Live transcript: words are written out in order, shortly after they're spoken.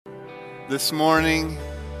this morning.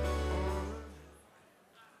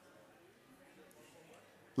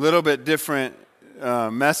 A little bit different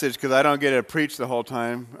message because I don't get to preach the whole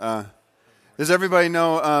time. Does everybody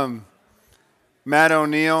know Matt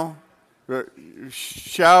O'Neill?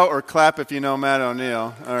 Shout or clap if you know Matt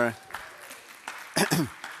O'Neill. All right.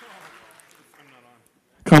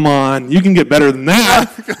 Come on, you can get better than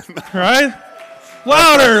that, right?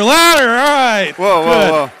 Louder, all right.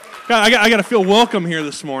 Whoa. God, I got to feel welcome here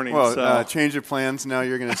this morning. Well, change your plans. Now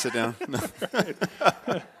you're going to sit down.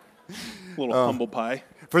 Little humble pie.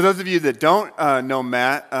 For those of you that don't know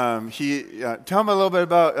Matt, tell him a little bit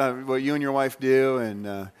about what you and your wife do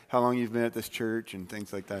and how long you've been at this church and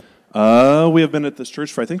things like that. We have been at this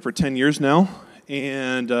church for 10 years now,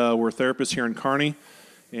 and we're therapists here in Kearney,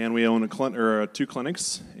 and we own two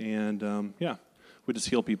clinics, and we just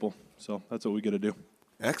heal people. So that's what we get to do.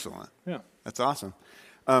 Excellent. Yeah, that's awesome.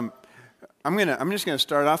 I'm just gonna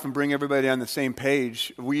start off and bring everybody on the same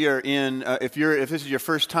page. We are in. If this is your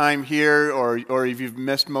first time here, or if you've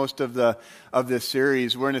missed most of this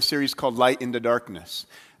series, we're in a series called Light into Darkness,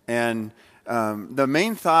 and the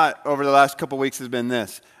main thought over the last couple weeks has been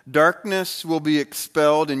this: darkness will be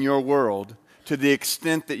expelled in your world to the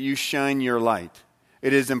extent that you shine your light.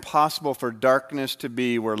 It is impossible for darkness to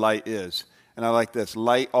be where light is. And I like this: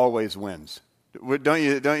 light always wins. Don't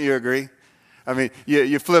you agree? I mean,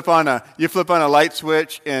 you flip on a light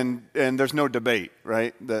switch and there's no debate,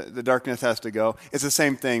 right? The darkness has to go. It's the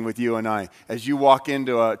same thing with you and I. As you walk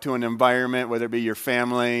into an environment, whether it be your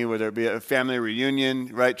family, whether it be a family reunion,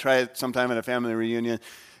 right? Try it sometime at a family reunion,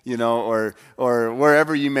 or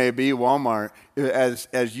wherever you may be, Walmart.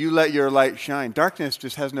 As you let your light shine, darkness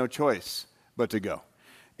just has no choice but to go.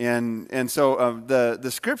 And so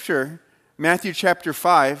the scripture, Matthew chapter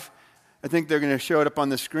 5. I think they're going to show it up on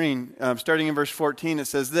the screen. Starting in verse 14, it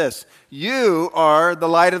says this: "You are the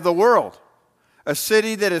light of the world. A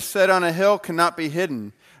city that is set on a hill cannot be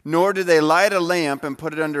hidden, nor do they light a lamp and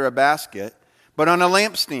put it under a basket, but on a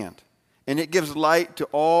lampstand, and it gives light to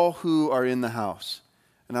all who are in the house."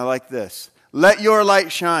 And I like this: "Let your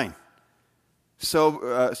light shine,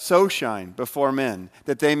 so shine before men,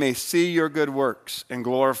 that they may see your good works and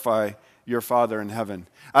glorify your Father in heaven."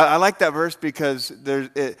 I like that verse because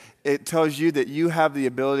it tells you that you have the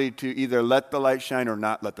ability to either let the light shine or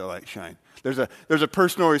not let the light shine. There's a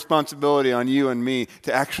personal responsibility on you and me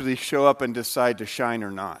to actually show up and decide to shine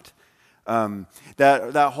or not.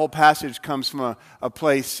 That whole passage comes from a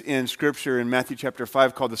place in Scripture in Matthew chapter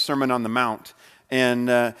 5 called the Sermon on the Mount. And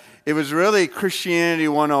it was really Christianity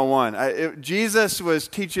 101. Jesus was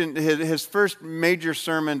teaching his first major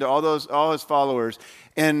sermon to all his followers,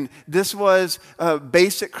 and this was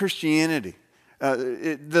basic Christianity,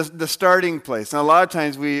 the starting place. And a lot of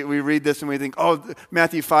times we read this and we think,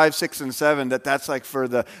 Matthew 5, 6, and 7, that's like for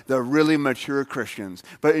the really mature Christians.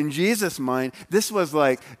 But in Jesus' mind, this was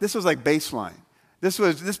like baseline.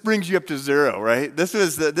 This brings you up to zero, right? This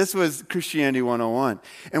was Christianity 101.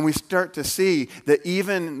 And we start to see that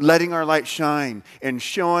even letting our light shine and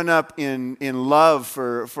showing up in love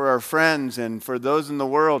for our friends and for those in the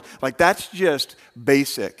world, like that's just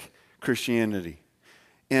basic Christianity.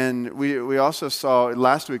 And we also saw,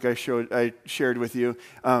 last week I shared with you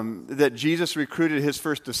that Jesus recruited his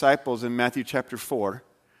first disciples in Matthew chapter 4,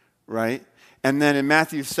 right? And then in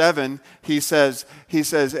Matthew 7, he says,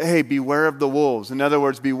 "Hey, beware of the wolves." In other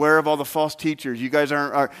words, beware of all the false teachers. You guys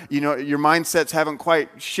your mindsets haven't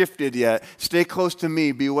quite shifted yet. Stay close to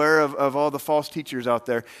me. Beware of all the false teachers out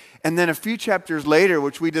there. And then a few chapters later,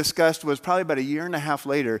 which we discussed was probably about a year and a half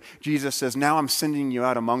later, Jesus says, "Now I'm sending you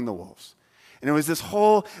out among the wolves." And it was this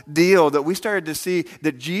whole deal that we started to see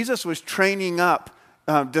that Jesus was training up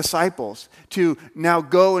disciples to now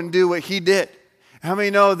go and do what he did. How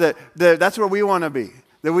many know that that's where we want to be?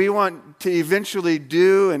 That we want to eventually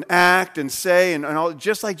do and act and say and all,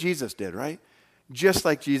 just like Jesus did, right? Just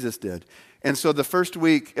like Jesus did. And so the first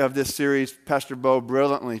week of this series, Pastor Bo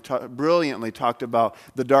brilliantly talked about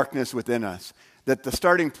the darkness within us. That the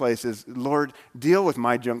starting place is, Lord, deal with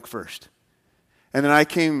my junk first. And then I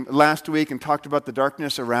came last week and talked about the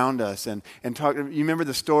darkness around us and talked. You remember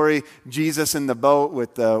the story, Jesus in the boat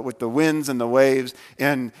with the winds and the waves.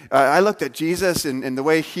 And I looked at Jesus and the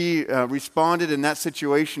way he responded in that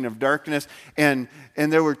situation of darkness. And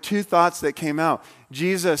there were two thoughts that came out.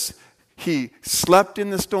 Jesus, he slept in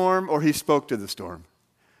the storm or he spoke to the storm.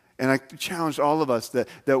 And I challenged all of us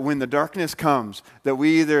that when the darkness comes, that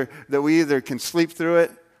we either can sleep through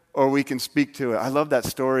it or we can speak to it. I love that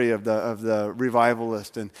story of the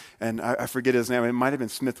revivalist, and I forget his name. It might have been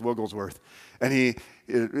Smith Wigglesworth. And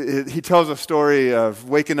he tells a story of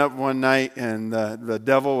waking up one night and the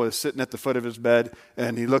devil was sitting at the foot of his bed,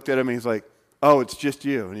 and he looked at him and he's like, "Oh, it's just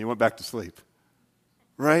you," and he went back to sleep.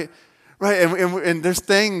 Right? Right, and there's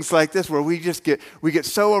things like this where we get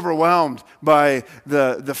so overwhelmed by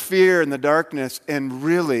the fear and the darkness, and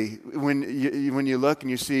really, when you look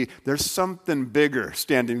and you see there's something bigger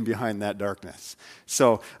standing behind that darkness.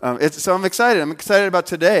 So I'm excited. I'm excited about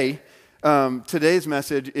today. Today's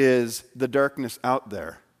message is the darkness out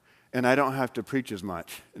there, and I don't have to preach as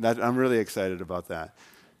much. I'm really excited about that.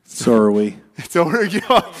 So are we. So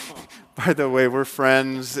by the way, we're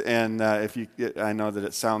friends, and I know that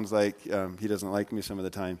it sounds like he doesn't like me some of the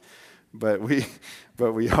time, but we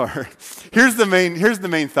are. Here's the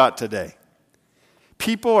main thought today.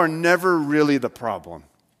 People are never really the problem.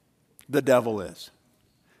 The devil is.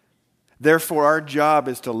 Therefore, our job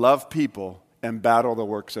is to love people and battle the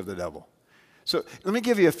works of the devil. So let me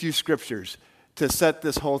give you a few scriptures to set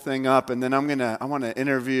this whole thing up, and then I want to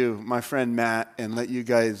interview my friend Matt and let you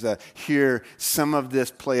guys hear some of this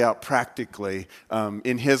play out practically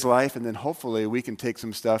in his life, and then hopefully we can take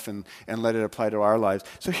some stuff and let it apply to our lives.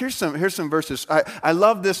 So here's some verses. I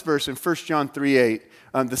love this verse in 1 John 3:8.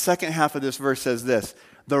 The second half of this verse says this: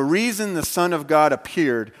 "The reason the Son of God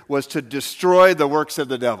appeared was to destroy the works of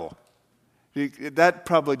the devil." That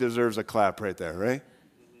probably deserves a clap right there, right?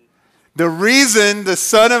 The reason the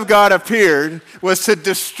Son of God appeared was to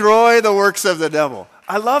destroy the works of the devil.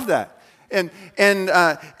 I love that. And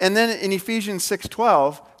then in Ephesians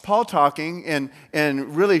 6:12, Paul talking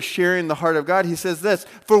and really sharing the heart of God, he says this: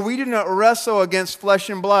 "For we do not wrestle against flesh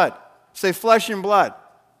and blood." Say flesh and blood.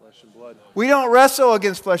 Flesh and blood. We don't wrestle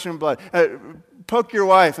against flesh and blood. Poke your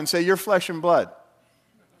wife and say, "You're flesh and blood."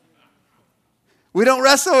 We don't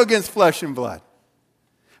wrestle against flesh and blood,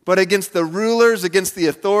 but against the rulers, against the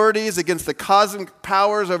authorities, against the cosmic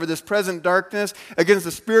powers over this present darkness, against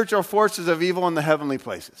the spiritual forces of evil in the heavenly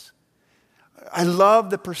places. I love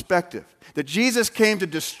the perspective that Jesus came to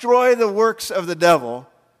destroy the works of the devil,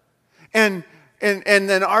 and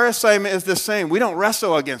then our assignment is the same. We don't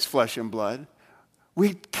wrestle against flesh and blood.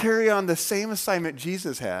 We carry on the same assignment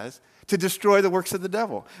Jesus has, to destroy the works of the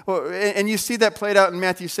devil. Well, and you see that played out in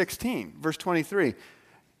Matthew 16, verse 23.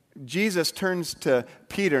 Jesus turns to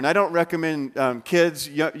Peter, and I don't recommend kids,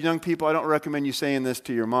 young people, I don't recommend you saying this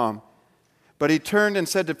to your mom. But he turned and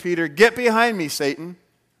said to Peter, "Get behind me, Satan."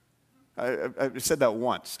 I said that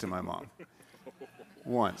once to my mom.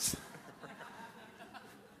 Once.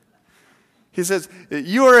 He says,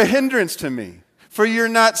 "You are a hindrance to me, for you're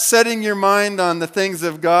not setting your mind on the things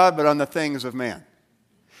of God, but on the things of man."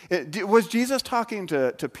 Was Jesus talking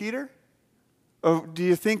to Peter? Or do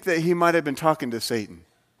you think that he might have been talking to Satan?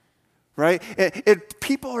 Right?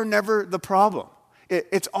 People are never the problem.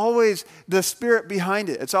 It's always the spirit behind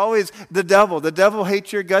it. It's always the devil. The devil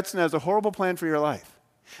hates your guts and has a horrible plan for your life.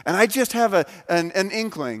 And I just have an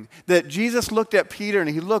inkling that Jesus looked at Peter, and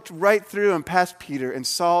he looked right through and past Peter and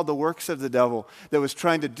saw the works of the devil that was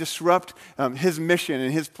trying to disrupt his mission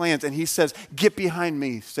and his plans. And he says, "Get behind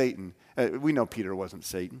me, Satan." We know Peter wasn't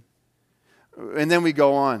Satan. And then we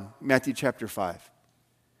go on, Matthew chapter 5.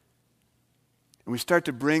 And we start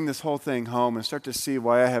to bring this whole thing home and start to see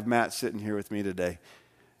why I have Matt sitting here with me today.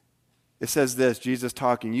 It says this, Jesus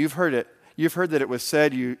talking, "You've heard it. You've heard that it was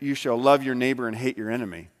said, you shall love your neighbor and hate your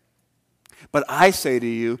enemy. But I say to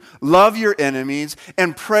you, love your enemies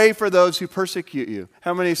and pray for those who persecute you."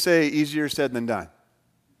 How many say easier said than done?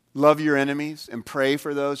 Love your enemies and pray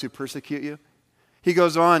for those who persecute you. He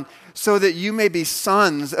goes on, "So that you may be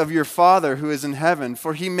sons of your Father who is in heaven,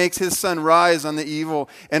 for he makes his sun rise on the evil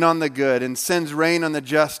and on the good, and sends rain on the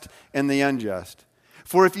just and the unjust.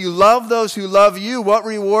 For if you love those who love you, what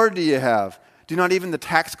reward do you have? Do not even the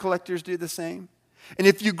tax collectors do the same? And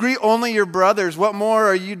if you greet only your brothers, what more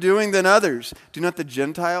are you doing than others? Do not the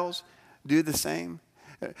Gentiles do the same?"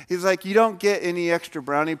 He's like, you don't get any extra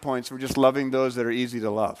brownie points for just loving those that are easy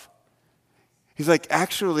to love. He's like,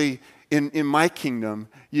 actually, in my kingdom,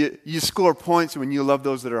 you score points when you love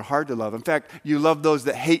those that are hard to love. In fact, you love those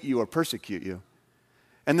that hate you or persecute you.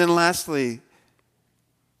 And then lastly,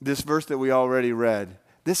 this verse that we already read.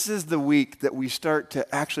 This is the week that we start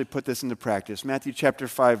to actually put this into practice. Matthew chapter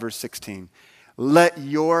 5, verse 16. "Let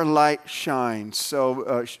your light shine,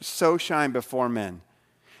 so shine before men,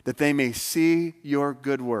 that they may see your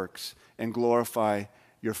good works and glorify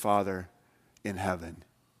your Father in heaven."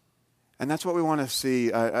 And that's what we want to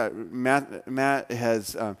see. Matt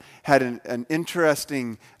has had an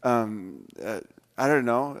interesting,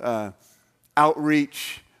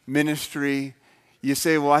 outreach ministry. You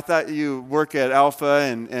say, well, I thought you work at Alpha,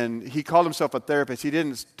 and he called himself a therapist. He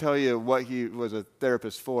didn't tell you what he was a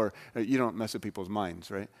therapist for. You don't mess with people's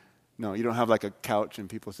minds, right? No, you don't have like a couch and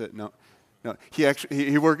people sit. No, he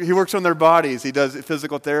works on their bodies. He does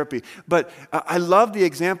physical therapy. But I love the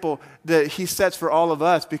example that he sets for all of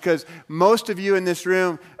us, because most of you in this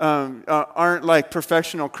room aren't like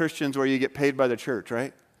professional Christians where you get paid by the church,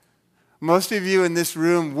 right? Most of you in this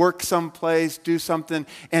room work someplace, do something,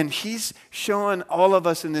 and he's showing all of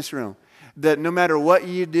us in this room that no matter what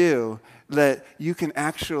you do, that you can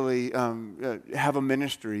actually have a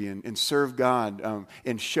ministry and serve God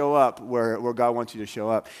and show up where God wants you to show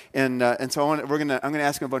up. And so I'm going to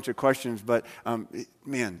ask him a bunch of questions, but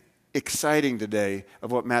man, exciting today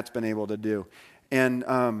of what Matt's been able to do. And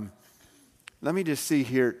let me just see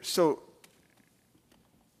here. So,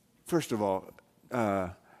 first of all,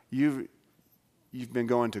 You've been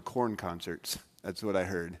going to Korn concerts. That's what I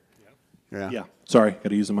heard. Yeah. Sorry, got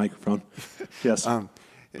to use a microphone. Yes. Do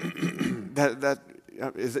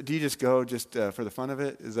you just go for the fun of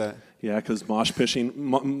it? Is that? Yeah, because mosh pitching,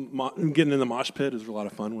 getting in the mosh pit is a lot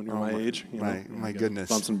of fun when you're my age. My goodness.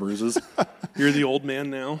 Bumps and bruises. You're the old man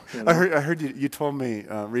now. You know? I heard you told me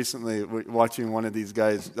recently watching one of these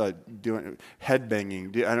guys doing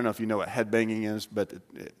headbanging. I don't know if you know what headbanging is, but.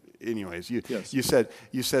 Anyways, you said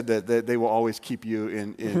that they will always keep you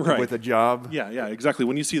in right. with a job. Yeah, exactly.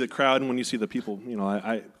 When you see the crowd and when you see the people,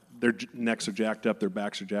 their necks are jacked up, their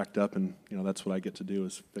backs are jacked up, and that's what I get to do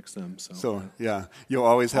is fix them. So yeah, you'll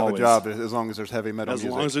always have a job as long as there's heavy metal. As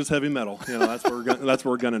long as there's heavy metal, that's what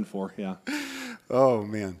we're gunning for. Yeah. Oh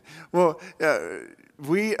man. Well.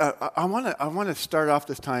 I want to start off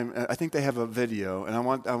this time. I think they have a video, and I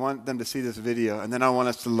want them to see this video, and then I want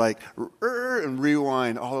us to and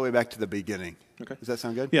rewind all the way back to the beginning. Okay. Does that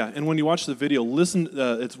sound good? Yeah. And when you watch the video, listen.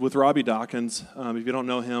 It's with Robbie Dawkins. If you don't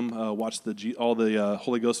know him, watch all the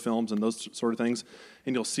Holy Ghost films and those sort of things,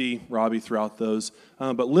 and you'll see Robbie throughout those.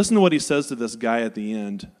 But listen to what he says to this guy at the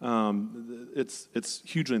end. It's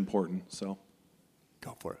hugely important. So,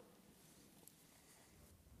 go for it.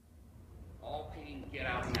 Get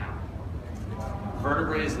out now.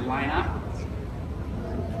 Vertebrae line up.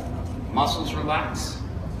 Muscles relax.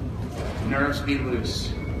 Nerves be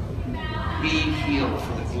loose. Be healed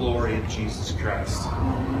for the glory of Jesus Christ.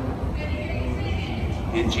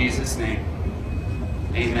 In Jesus' name.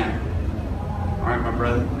 Amen. All right, my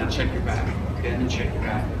brother. Now check your back. Go ahead and check your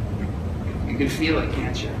back. You can feel it,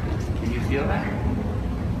 can't you? Can you feel that?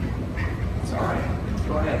 It's all right.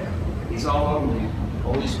 Go ahead. He's all over you.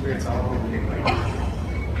 Holy Spirit's all over you right now.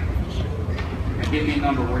 Now give me a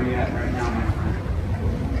number. Where you at right now, my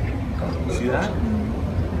friend? See that?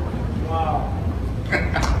 Wow.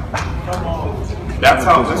 Come on. That's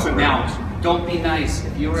how, listen. Now, don't be nice.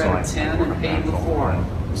 If you were at a 10 in pain before,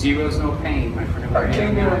 0's no pain, my friend. I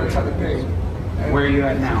came here with a ton of pain. Where are you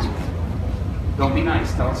at now? Don't be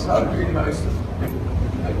nice. Tell us. Not being nice.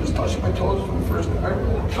 I just touched my toes for the first time. I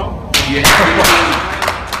really come. Do you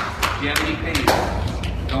have any pain?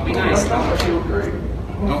 Don't be nice. I feel great.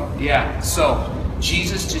 No, yeah, so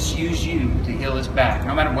Jesus just used you to heal his back,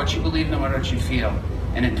 no matter what you believe, no matter what you feel.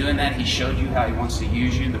 And in doing that, he showed you how he wants to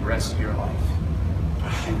use you the rest of your life.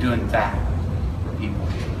 And doing that for people.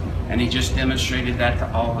 And he just demonstrated that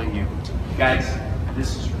to all of you. Guys,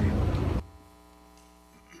 this is real.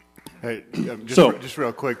 Hey, just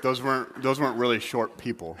real quick, those weren't really short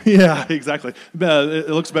people. Yeah, exactly. It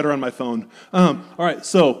looks better on my phone. All right,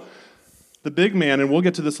 so the big man, and we'll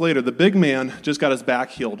get to this later, the big man just got his back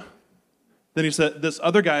healed. Then he said, this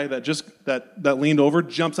other guy that leaned over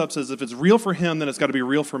jumps up, says, if it's real for him, then it's got to be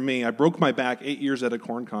real for me. I broke my back 8 years at a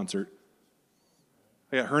Korn concert.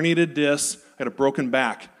 I got herniated discs. I got a broken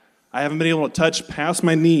back. I haven't been able to touch past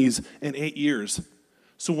my knees in 8 years.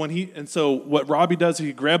 So what Robbie does,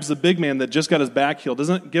 he grabs the big man that just got his back healed,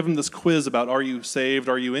 doesn't give him this quiz about are you saved,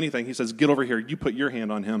 are you anything. He says, get over here. You put your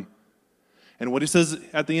hand on him. And what he says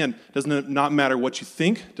at the end, does not matter what you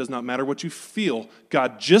think, does not matter what you feel.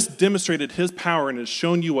 God just demonstrated his power and has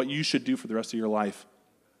shown you what you should do for the rest of your life.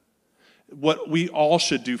 What we all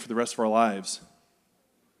should do for the rest of our lives.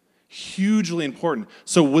 Hugely important.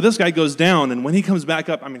 So when this guy goes down, and when he comes back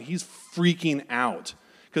up, he's freaking out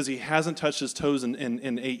because he hasn't touched his toes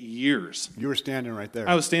in 8 years. You were standing right there.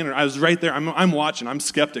 I was standing. I was right there. I'm watching. I'm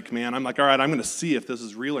skeptic, man. I'm like, all right, I'm going to see if this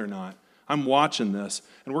is real or not. I'm watching this,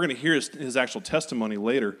 and we're going to hear his actual testimony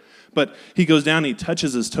later. But he goes down and he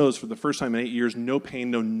touches his toes for the first time in 8 years, no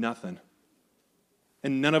pain, no nothing.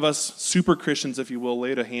 And none of us super Christians, if you will,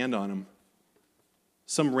 laid a hand on him.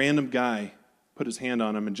 Some random guy put his hand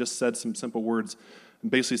on him and just said some simple words,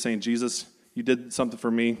 basically saying, Jesus, you did something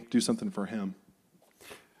for me, do something for him.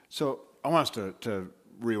 So I want us to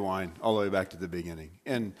rewind all the way back to the beginning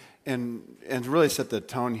and really set the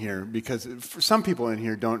tone here, because for some people in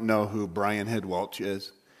here don't know who Brian Head Welch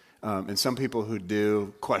is. And some people who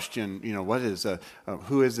do question, what is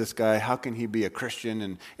who is this guy? How can he be a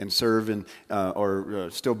Christian and serve or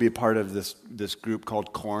still be a part of this group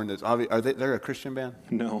called Korn? They're a Christian band?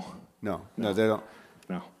 No, they don't.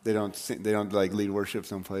 No. They don't like lead worship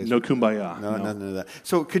someplace. No kumbaya. No, nothing of that.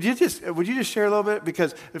 So would you just share a little bit?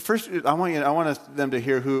 Because first I want them to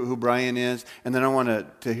hear who Brian is, and then I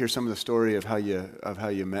want to hear some of the story of how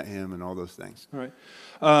you met him and all those things. All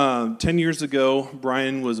right. 10 years ago,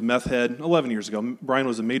 Brian was a meth head. 11 years ago, Brian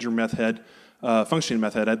was a major meth head, functioning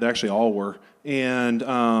meth head. They actually all were. And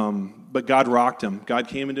but God rocked him. God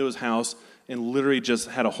came into his house and literally just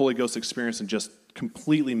had a Holy Ghost experience and just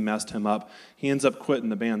completely messed him up. He ends up quitting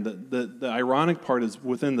the band. The ironic part is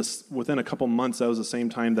within a couple months, that was the same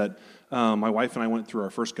time that my wife and I went through our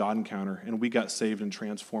first God encounter, and we got saved and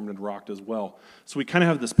transformed and rocked as well. So we kind of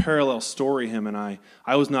have this parallel story, him and I.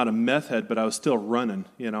 I was not a meth head, but I was still running.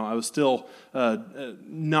 I was still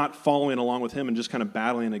not following along with him and just kind of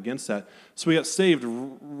battling against that. So we got saved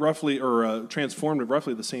transformed at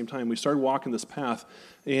roughly the same time. We started walking this path,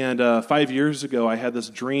 and 5 years ago, I had this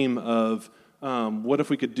dream of what if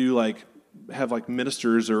we could do have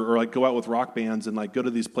ministers or go out with rock bands and go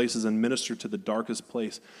to these places and minister to the darkest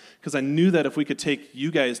place? Because I knew that if we could take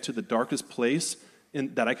you guys to the darkest place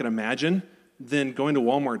that I could imagine, then going to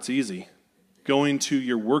Walmart's easy. Going to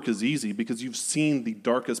your work is easy because you've seen the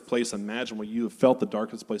darkest place imaginable. You have felt the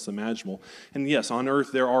darkest place imaginable. And yes, on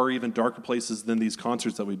earth there are even darker places than these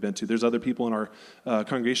concerts that we've been to. There's other people in our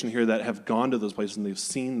congregation here that have gone to those places and they've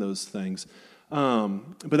seen those things.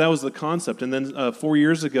 But that was the concept. And then 4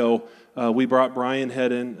 years ago, we brought Brian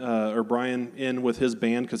in with his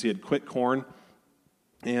band because he had quit Korn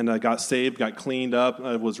and got saved, got cleaned up,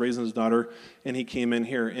 was raising his daughter, and he came in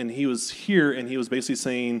here. And he was here, and he was basically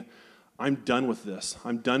saying, I'm done with this.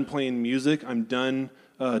 I'm done playing music. I'm done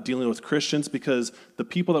dealing with Christians, because the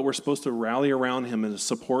people that were supposed to rally around him and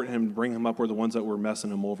support him and bring him up were the ones that were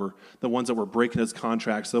messing him over, the ones that were breaking his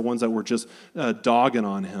contracts, the ones that were just dogging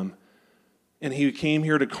on him. And he came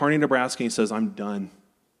here to Kearney, Nebraska, and he says, I'm done.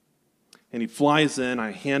 And he flies in,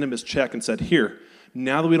 I hand him his check and said, here,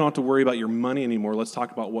 now that we don't have to worry about your money anymore, let's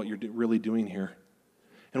talk about what you're really doing here.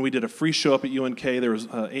 And we did a free show up at UNK. There was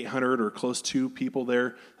 800 or close to people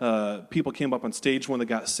there. People came up on stage when they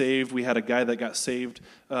got saved. We had a guy that got saved,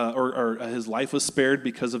 or his life was spared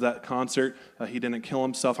because of that concert. He didn't kill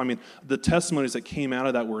himself. I mean, the testimonies that came out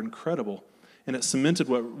of that were incredible. And it cemented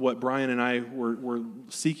what Brian and I were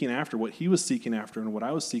seeking after, what he was seeking after, and what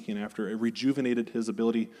I was seeking after. It rejuvenated his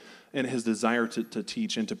ability and his desire to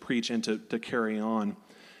teach and to preach and to carry on.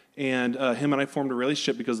 And him and I formed a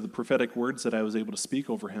relationship because of the prophetic words that I was able to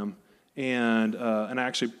speak over him. And I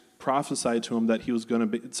actually prophesied to him that he was going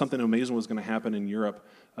to be, something amazing was going to happen in Europe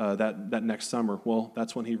that next summer. Well,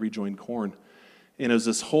 that's when he rejoined Korn. And it was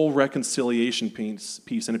this whole reconciliation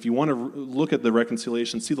piece. And if you want to look at the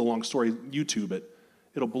reconciliation, see the long story, YouTube it.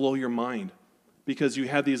 It'll blow your mind. Because you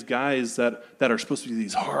have these guys that are supposed to be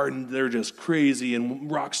these hard, and they're just crazy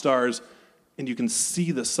and rock stars, and you can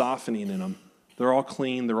see the softening in them. They're all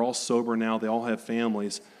clean. They're all sober now. They all have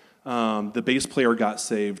families. The bass player got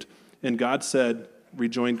saved. And God said,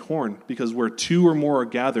 rejoin Korn, because where two or more are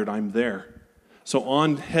gathered, I'm there. So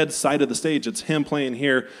on Head's side of the stage, it's him playing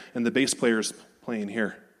here, and the bass player's playing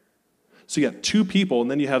here. So you got two people, and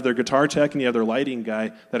then you have their guitar tech, and you have their lighting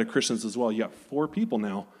guy that are Christians as well. You got 4 people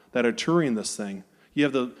now that are touring this thing. You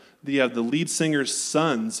have the lead singer's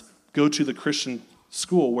sons go to the Christian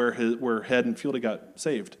school where Head and Fieldy got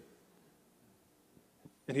saved.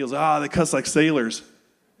 And he goes, they cuss like sailors,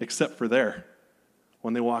 except for there.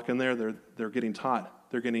 When they walk in there, they're getting taught.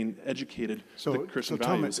 They're getting educated to Christian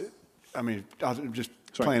values. I'm just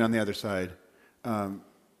playing on the other side.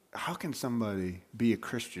 How can somebody be a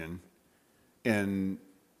Christian and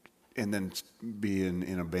then be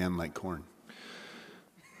in a band like Korn?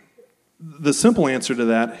 The simple answer to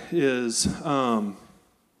that is,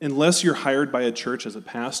 unless you're hired by a church as a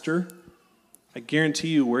pastor, I guarantee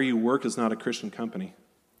you where you work is not a Christian company.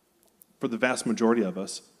 For the vast majority of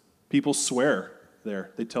us, people swear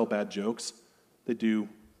there. They tell bad jokes. They do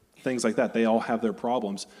things like that. They all have their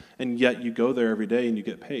problems. And yet you go there every day and you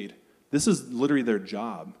get paid. This is literally their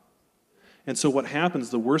job. And so what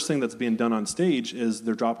happens, the worst thing that's being done on stage is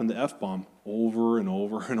they're dropping the F-bomb over and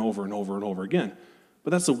over and over and over and over again.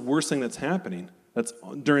 But that's the worst thing that's happening. That's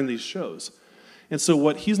during these shows. And so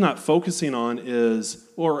what he's not focusing on is,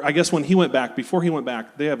 or I guess before he went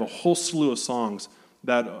back, they have a whole slew of songs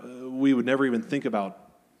that we would never even think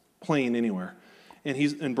about playing anywhere.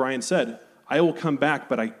 And Brian said, I will come back,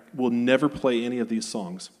 but I will never play any of these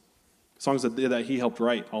songs that he helped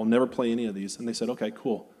write. I'll never play any of these. And they said, okay,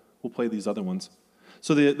 cool. We'll play these other ones.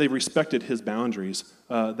 So they respected his boundaries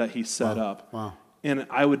that he set up. Wow. And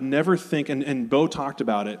I would never think, and Bo talked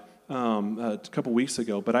about it a couple weeks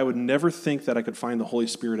ago, but I would never think that I could find the Holy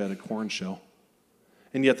Spirit at a corn show.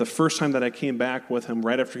 And yet the first time that I came back with him,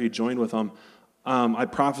 right after he joined with them, I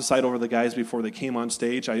prophesied over the guys before they came on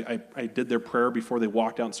stage. I did their prayer before they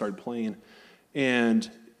walked out and started playing. And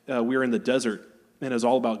we were in the desert, and it was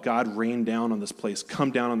all about God rain down on this place,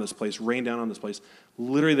 come down on this place, rain down on this place.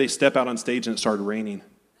 Literally, they step out on stage and it started raining.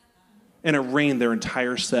 And it rained their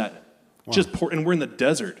entire set. Wow. Just pour, and we're in the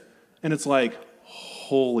desert. And it's like,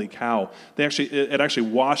 holy cow. It actually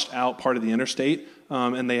washed out part of the interstate,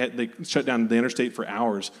 and they shut down the interstate for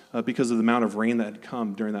hours because of the amount of rain that had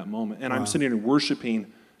come during that moment. And I'm sitting here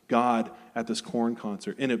worshiping God at this corn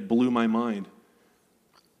concert, and it blew my mind.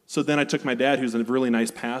 So then I took my dad, who's a really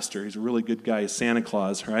nice pastor. He's a really good guy, he's Santa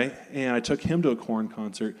Claus, right? And I took him to a corn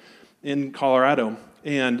concert in Colorado.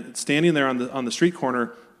 And standing there on the street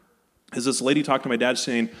corner is this lady talking to my dad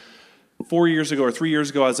saying, 4 years ago or 3 years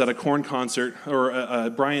ago, I was at a corn concert, or a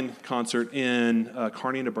Brian concert in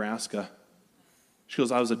Kearney, Nebraska. She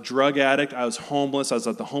goes, I was a drug addict. I was homeless. I was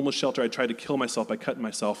at the homeless shelter. I tried to kill myself by cutting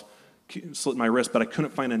myself, slit my wrist, but I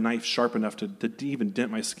couldn't find a knife sharp enough to even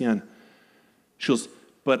dent my skin. She goes,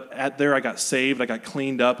 but there I got saved, I got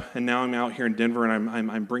cleaned up, and now I'm out here in Denver, and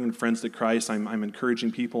I'm bringing friends to Christ. I'm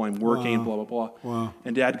encouraging people. I'm working, blah, blah, blah. Wow.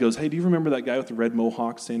 And Dad goes, hey, do you remember that guy with the red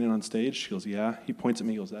mohawk standing on stage? She goes, yeah. He points at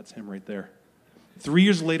me, he goes, that's him right there. 3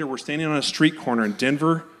 years later, we're standing on a street corner in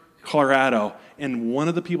Denver, Colorado, and one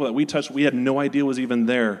of the people that we touched, we had no idea was even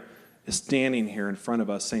there, is standing here in front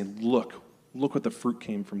of us saying, look what the fruit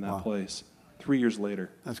came from that place. 3 years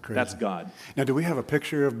later. That's crazy. That's God. Now, do we have a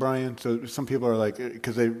picture of Brian? So some people are like,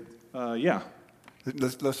 because they... Yeah.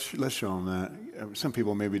 Let's show them that. Some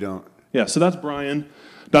people maybe don't. Yeah, so that's Brian,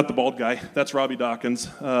 not the bald guy. That's Robbie Dawkins.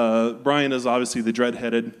 Brian is obviously the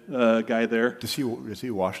dread-headed guy there. Does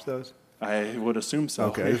he wash those? I would assume so.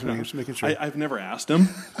 Okay, just making sure. I've never asked him,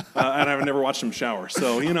 and I've never watched him shower.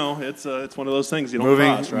 So, it's one of those things you don't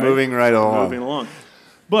cross, right? Moving right along. Moving along.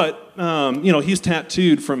 But, he's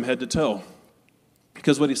tattooed from head to toe.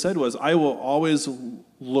 Because what he said was, I will always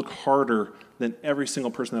look harder than every single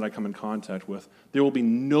person that I come in contact with. There will be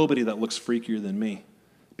nobody that looks freakier than me.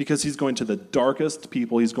 Because he's going to the darkest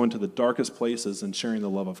people, he's going to the darkest places and sharing the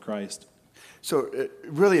love of Christ. So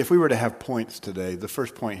really, if we were to have points today, the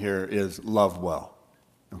first point here is love well,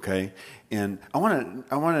 okay? And I want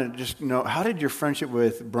to just know, how did your friendship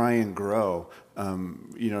with Brian grow?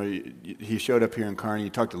 He showed up here in Kearney. You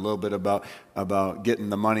talked a little bit about getting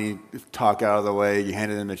the money talk out of the way. You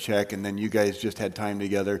handed him a check, and then you guys just had time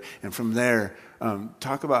together. And from there,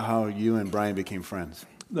 talk about how you and Brian became friends.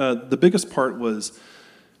 The biggest part was,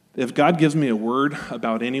 if God gives me a word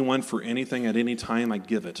about anyone for anything at any time, I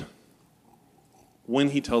give it. When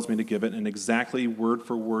he tells me to give it, and exactly word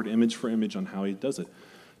for word, image for image on how he does it.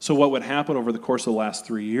 So what would happen over the course of the last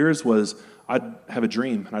 3 years was I'd have a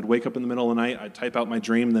dream, and I'd wake up in the middle of the night, I'd type out my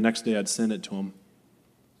dream, and the next day I'd send it to him.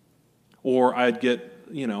 Or I'd get,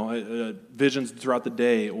 visions throughout the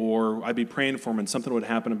day, or I'd be praying for him, and something would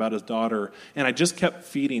happen about his daughter, and I just kept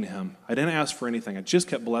feeding him. I didn't ask for anything. I just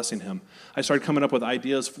kept blessing him. I started coming up with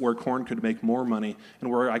ideas where Corn could make more money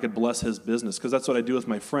and where I could bless his business, because that's what I do with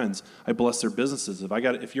my friends. I bless their businesses.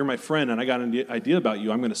 If you're my friend and I got an idea about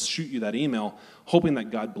you, I'm going to shoot you that email, hoping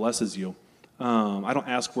that God blesses you. I don't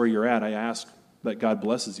ask where you're at. I ask that God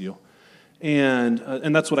blesses you. And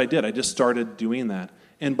that's what I did. I just started doing that.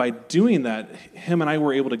 And by doing that, him and I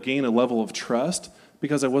were able to gain a level of trust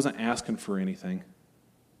because I wasn't asking for anything.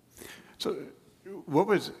 So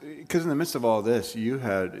because in the midst of all this, you've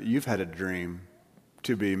had a dream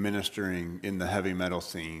to be ministering in the heavy metal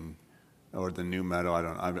scene or the new metal. I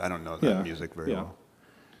don't know that music very well.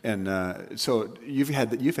 And so you've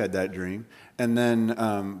had that dream, and then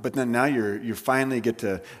but then now you finally get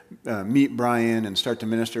to meet Brian and start to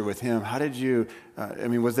minister with him. How did you?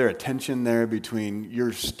 Was there a tension there between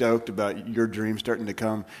you're stoked about your dream starting to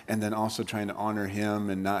come, and then also trying to honor him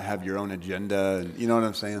and not have your own agenda? And you know what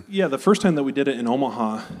I'm saying? Yeah. The first time that we did it in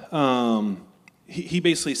Omaha, he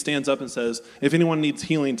basically stands up and says, "If anyone needs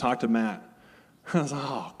healing, talk to Matt." I was like,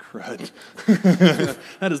 oh, crud.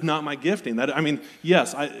 That is not my gifting.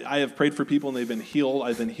 Yes, I have prayed for people and they've been healed.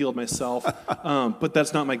 I've been healed myself, but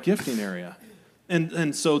that's not my gifting area.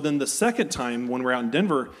 And so then the second time when we're out in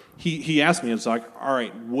Denver, he asked me, it's like, all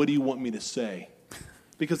right, what do you want me to say?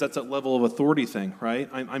 because that's that level of authority thing, right?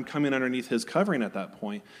 I'm coming underneath his covering at that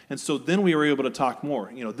point. And so then we were able to talk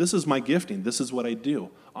more. This is my gifting. This is what I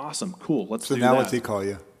do. Awesome, cool, let's do that. So now what's he call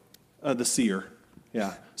you? The seer,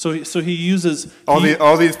 yeah. So he uses... All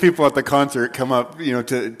these people at the concert come up,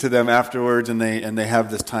 to them afterwards, and they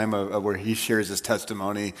have this time of where he shares his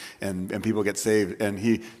testimony, and people get saved, and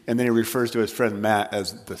then he refers to his friend Matt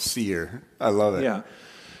as the seer. I love it. Yeah.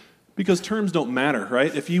 Because terms don't matter,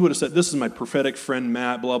 right? If you would have said, this is my prophetic friend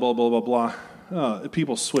Matt, blah, blah, blah, blah, blah,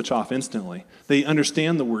 people switch off instantly. They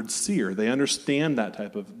understand the word seer. They understand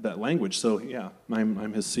that language. So, yeah,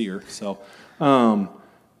 I'm his seer. So,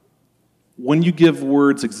 when you give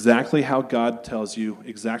words exactly how God tells you,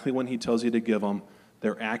 exactly when he tells you to give them,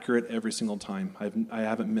 they're accurate every single time. I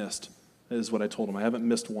haven't missed, is what I told him. I haven't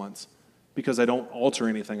missed once because I don't alter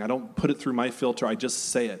anything. I don't put it through my filter. I just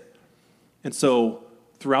say it. And so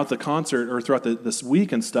throughout the concert or throughout this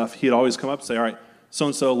week and stuff, he'd always come up and say, all right,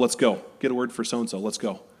 so-and-so, let's go. Get a word for so-and-so, let's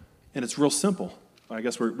go. And it's real simple. I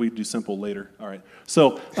guess we do simple later. All right.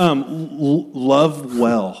 So love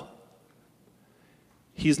well.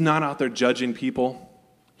 He's not out there judging people.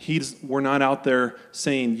 We're not out there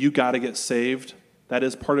saying, you got to get saved. That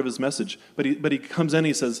is part of his message. But he comes in and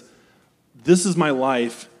he says, this is my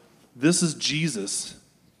life. This is Jesus.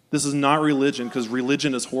 This is not religion, because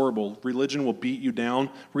religion is horrible. Religion will beat you down.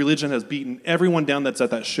 Religion has beaten everyone down that's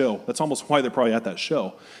at that show. That's almost why they're probably at that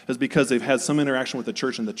show, is because they've had some interaction with the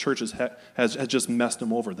church, and the church has just messed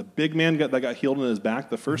them over. The big man that got healed in his back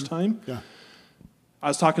the first time, yeah. I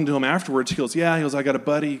was talking to him afterwards. He goes, I got a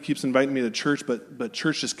buddy. He keeps inviting me to church, but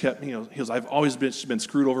church just kept, he goes, I've always been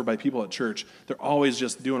screwed over by people at church. They're always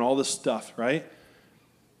just doing all this stuff, right?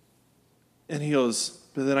 And he goes,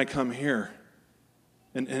 but then I come here.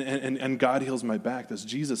 And God heals my back. This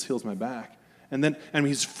Jesus heals my back. And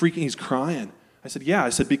he's freaking, he's crying. I said, yeah. I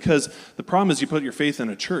said, because the problem is you put your faith in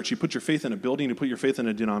a church. You put your faith in a building. You put your faith in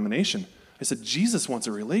a denomination. I said, Jesus wants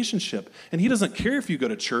a relationship. And he doesn't care if you go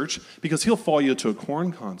to church because he'll follow you to a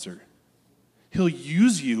corn concert. He'll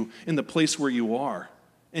use you in the place where you are.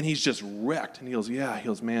 And he's just wrecked. And he goes,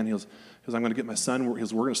 man, I'm going to get my son. I'm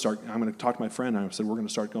going to talk to my friend. I said, we're going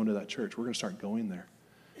to start going to that church. We're going to start going there.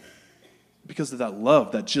 Because of that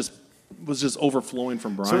love that just was just overflowing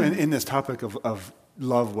from Brian. So in this topic of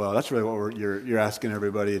love well, that's really what you're asking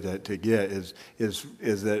everybody to get is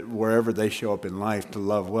that wherever they show up in life, to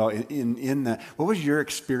love well. In that, what was your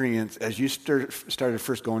experience as you started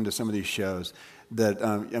first going to some of these shows? That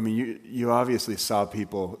you obviously saw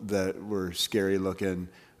people that were scary looking.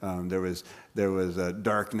 There was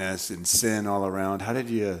darkness and sin all around. How did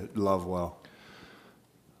you love well?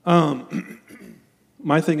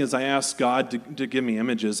 My thing is I ask God to give me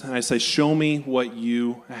images, and I say, show me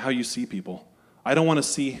how you see people. I don't want to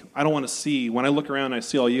see, when I look around and I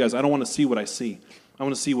see all you guys, I don't want to see what I see. I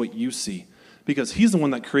want to see what you see. Because he's the one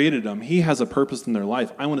that created them. He has a purpose in their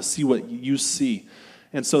life. I want to see what you see.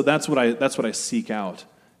 And so that's what I seek out,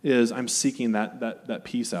 is I'm seeking that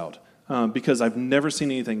piece out. Because I've never seen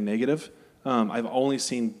anything negative. I've only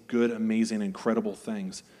seen good, amazing, incredible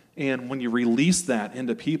things. And when you release that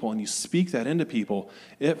into people and you speak that into people,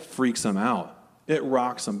 it freaks them out. It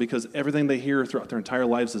rocks them because everything they hear throughout their entire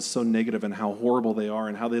lives is so negative and how horrible they are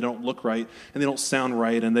and how they don't look right and they don't sound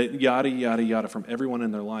right and they yada, yada, yada from everyone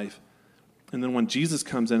in their life. And then when Jesus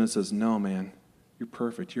comes in and says, no, man, you're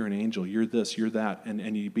perfect, you're an angel, you're this, you're that, and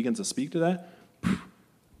he begins to speak to that,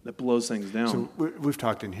 that blows things down. So we've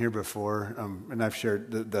talked in here before, and I've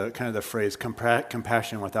shared the kind of the phrase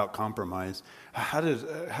compassion without compromise. How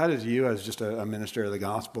does you, as just a minister of the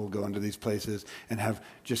gospel, go into these places and have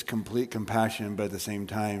just complete compassion, but at the same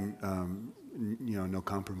time, no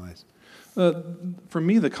compromise? For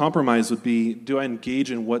me, the compromise would be: do I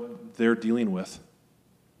engage in what they're dealing with?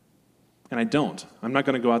 And I don't. I'm not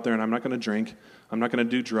going to go out there and I'm not going to drink. I'm not going to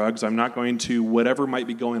do drugs. I'm not going to whatever might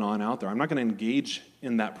be going on out there. I'm not going to engage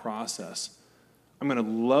in that process. I'm going to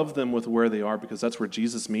love them with where they are because that's where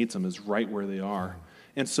Jesus meets them, is right where they are.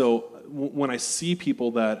 And so when I see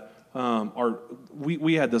people that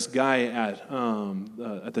we had this guy at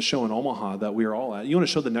the show in Omaha that we were all at. You want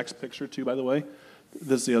to show the next picture too, by the way?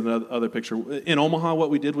 This is the other picture. In Omaha, what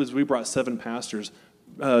we did was we brought 7 pastors.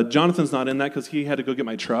 Jonathan's not in that because he had to go get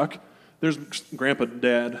my truck. There's Grandpa,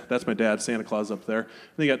 Dad. That's my dad, Santa Claus up there. And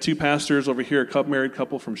you got 2 pastors over here, a married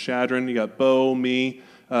couple from Chadron. You got Bo, me,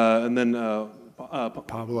 and then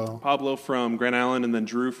Pablo from Grand Island, and then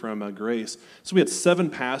Drew from Grace. So we had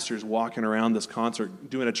 7 pastors walking around this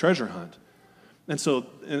concert doing a treasure hunt. And so,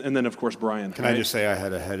 and then of course Brian. Can I just say I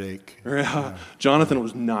had a headache? Jonathan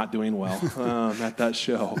was not doing well at that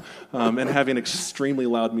show, and having extremely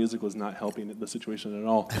loud music was not helping the situation at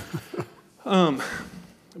all.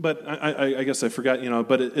 But I guess I forgot,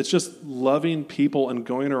 but it's just loving people and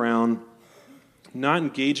going around, not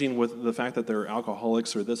engaging with the fact that they're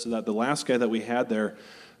alcoholics or this or that. The last guy that we had there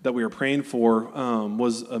that we were praying for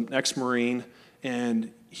was an ex-Marine,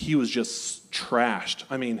 and he was just trashed.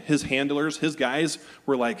 I mean, his handlers, his guys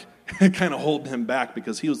were like kind of holding him back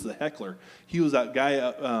because he was the heckler. He was that guy.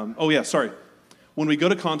 When we go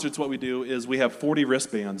to concerts, what we do is we have 40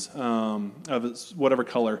 wristbands of whatever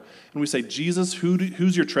color, and we say, Jesus,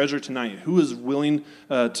 who's your treasure tonight? Who is willing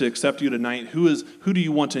to accept you tonight? Who do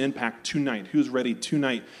you want to impact tonight? Who's ready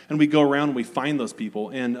tonight? And we go around and we find those people.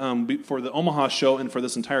 And for the Omaha show and for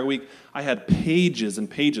this entire week, I had pages and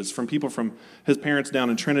pages from people from his parents down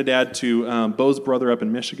in Trinidad to Bo's brother up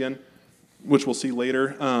in Michigan, which we'll see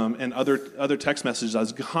later, and other text messages. I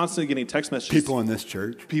was constantly getting text messages. People in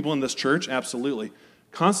this church, absolutely.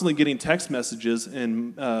 Constantly getting text messages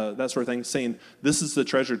and that sort of thing saying, this is the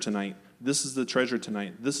treasure tonight. This is the treasure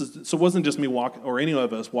tonight. So it wasn't just me or any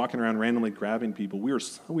of us walking around randomly grabbing people. We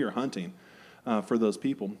were hunting for those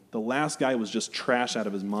people. The last guy was just trash out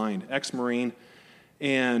of his mind, ex-Marine,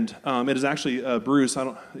 and it is actually Bruce.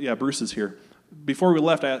 Bruce is here. Before we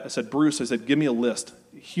left, I said, Bruce, give me a list.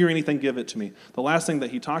 Hear anything, give it to me. The last thing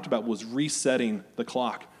that he talked about was resetting the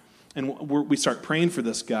clock. And we start praying for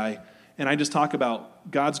this guy, and I just talk about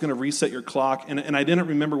God's going to reset your clock. And I didn't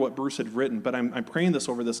remember what Bruce had written, but I'm praying this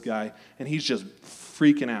over this guy, and he's just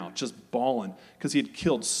freaking out, just bawling, because he had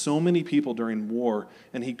killed so many people during war,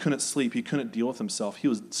 and he couldn't sleep. He couldn't deal with himself. He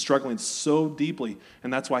was struggling so deeply,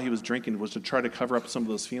 and that's why he was drinking, was to try to cover up some of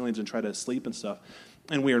those feelings and try to sleep and stuff.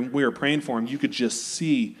 And we were praying for him. You could just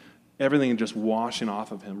see everything just washing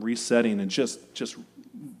off of him, resetting, and just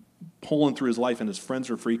pulling through his life. And his friends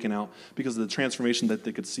were freaking out because of the transformation that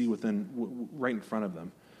they could see right in front of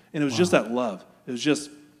them. And it was just that love. It was just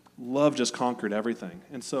love just conquered everything.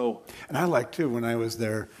 And I like too when I was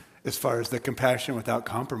there, as far as the compassion without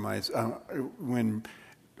compromise. When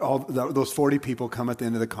those 40 people come at the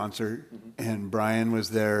end of the concert, and Brian was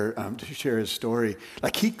there to share his story.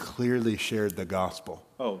 Like, he clearly shared the gospel.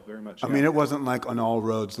 Oh, very much. I mean, it wasn't like on all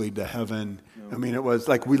roads lead to heaven. No. I mean, it was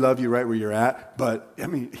like, we love you right where you're at. But, I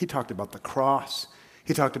mean, he talked about the cross.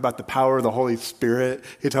 He talked about the power of the Holy Spirit.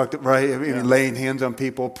 He talked, laying hands on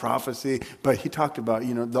people, prophecy. But he talked about,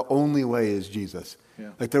 the only way is Jesus. Yeah.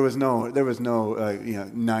 Like, there was no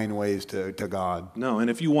 9 ways to God. No, and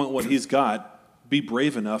if you want what he's got, be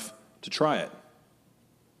brave enough to try it.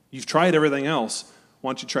 You've tried everything else. Why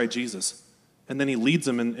don't you try Jesus? And then he leads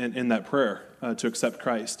them in that prayer to accept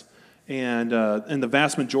Christ. And the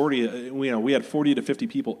vast majority, we had 40 to 50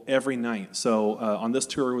 people every night. So on this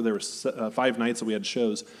tour, there was 5 nights that we had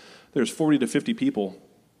shows. There's 40 to 50 people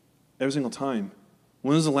every single time.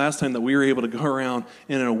 When was the last time that we were able to go around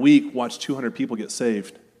and in a week watch 200 people get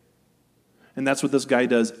saved? And that's what this guy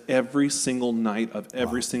does every single night of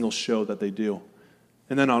every single show that they do.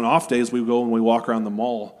 And then on off days, we go and we walk around the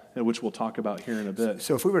mall, which we'll talk about here in a bit.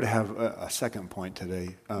 So if we were to have a second point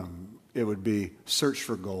today, it would be search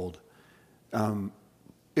for gold.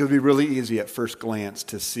 It would be really easy at first glance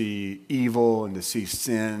to see evil and to see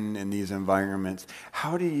sin in these environments.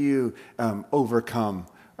 How do you overcome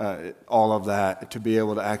all of that to be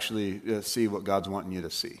able to actually see what God's wanting you to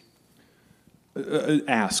see?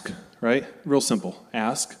 Ask, right? Real simple.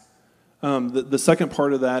 Ask. The second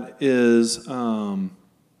part of that is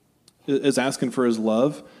asking for his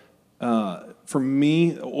love. For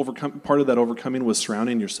me, part of that overcoming was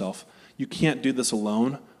surrounding yourself. You can't do this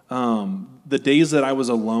alone. The days that I was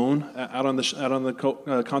alone out on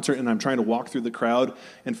the concert, and I'm trying to walk through the crowd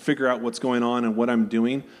and figure out what's going on and what I'm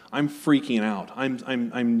doing, I'm freaking out.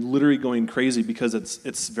 I'm literally going crazy because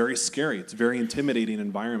it's very scary. It's a very intimidating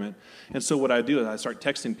environment. And so what I do is I start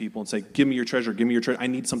texting people and say, "Give me your treasure. Give me your treasure. I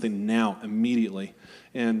need something now, immediately."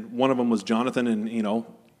 And one of them was Jonathan, and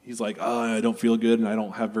he's like, "Oh, I don't feel good, and I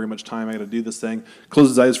don't have very much time. I got to do this thing."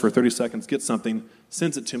 Closes his eyes for 30 seconds, gets something,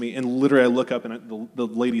 sends it to me, and literally I look up, and the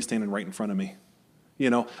lady's standing right in front of me.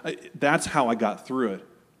 That's how I got through it.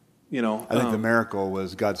 I think the miracle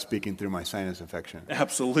was God speaking through my sinus infection.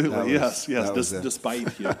 Absolutely, yes.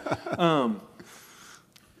 Despite you.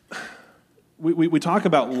 We talk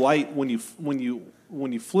about light when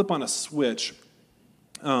you flip on a switch.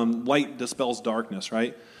 Light dispels darkness,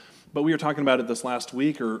 right? But we were talking about it this last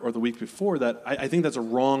week or the week before that I think that's a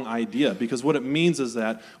wrong idea, because what it means is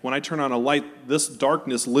that when I turn on a light, this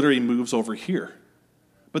darkness literally moves over here.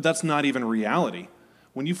 But that's not even reality.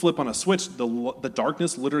 When you flip on a switch, the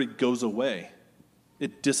darkness literally goes away.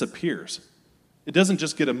 It disappears. It doesn't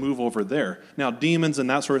just get a move over there. Now, demons and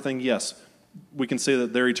that sort of thing, yes, we can say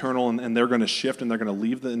that they're eternal and they're going to shift and they're going to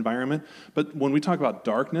leave the environment. But when we talk about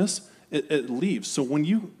darkness, it leaves. So when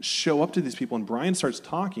you show up to these people and Brian starts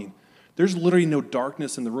talking, there's literally no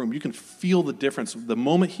darkness in the room. You can feel the difference. The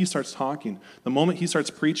moment he starts talking, the moment he starts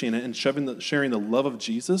preaching and sharing the love of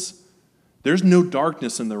Jesus, there's no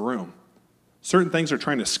darkness in the room. Certain things are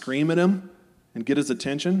trying to scream at him and get his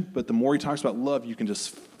attention, but the more he talks about love, you can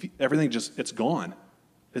just, everything just, it's gone.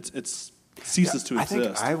 It's ceases to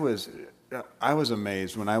exist. I think I was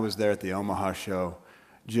amazed when I was there at the Omaha show,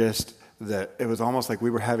 just that it was almost like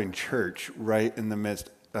we were having church right in the midst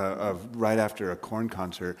right after a Korn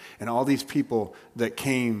concert, and all these people that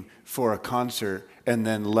came for a concert and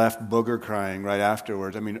then left booger crying right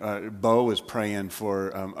afterwards. I mean, Bo was praying for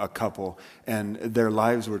a couple, and their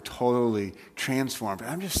lives were totally transformed.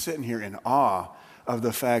 I'm just sitting here in awe of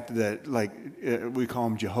the fact that, like, we call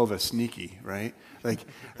them Jehovah Sneaky, right? Like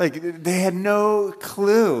they had no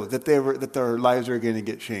clue that their lives were going to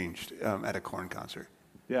get changed at a Korn concert.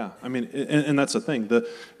 Yeah, I mean, and that's the thing.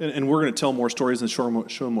 And we're going to tell more stories and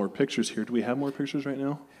show more pictures here. Do we have more pictures right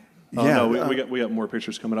now? Yeah. No, we got more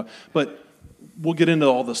pictures coming up. But we'll get into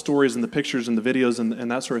all the stories and the pictures and the videos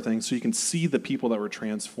and that sort of thing, so you can see the people that were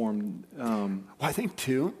transformed. Well, I think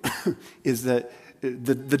too is that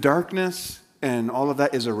the darkness and all of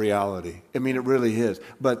that is a reality. I mean, it really is.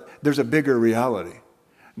 But there's a bigger reality.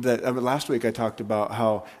 Last week I talked about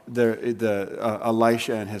how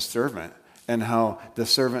Elisha and his servant, and how the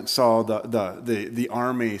servant saw the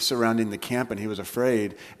army surrounding the camp, and he was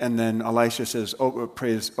afraid. And then Elisha says,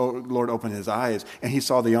 Lord, open his eyes. And he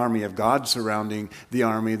saw the army of God surrounding the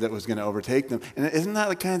army that was going to overtake them. And isn't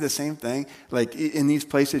that kind of the same thing? Like, in these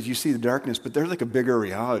places, you see the darkness, but there's like a bigger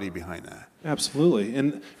reality behind that. Absolutely.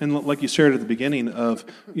 And like you shared at the beginning of,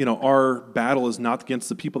 our battle is not against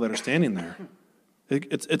the people that are standing there.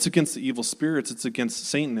 It's against the evil spirits. It's against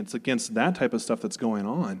Satan. It's against that type of stuff that's going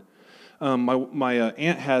on. My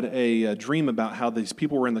aunt had a dream about how these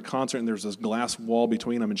people were in the concert and there was this glass wall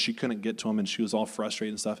between them and she couldn't get to them and she was all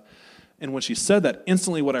frustrated and stuff. And when she said that,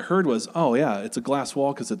 instantly what I heard was, oh yeah, it's a glass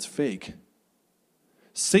wall because it's fake.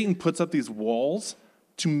 Satan puts up these walls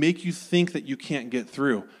to make you think that you can't get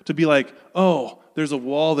through, to be like, oh, there's a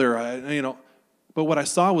wall there, But what I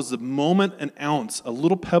saw was the moment an ounce, a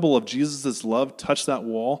little pebble of Jesus' love touched that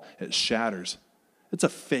wall, it shatters. It's a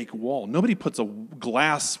fake wall. Nobody puts a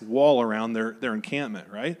glass wall around their encampment,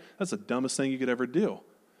 right? That's the dumbest thing you could ever do.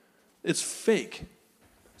 It's fake.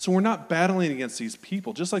 So we're not battling against these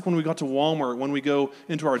people. Just like when we go to Walmart, when we go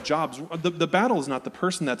into our jobs, the battle is not the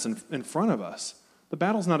person that's in front of us. The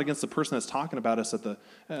battle's not against the person that's talking about us at the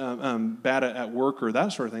bad at work or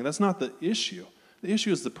that sort of thing. That's not the issue. The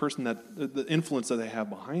issue is the person the influence that they have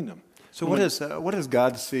behind them. So what does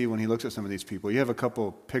God see when he looks at some of these people? You have a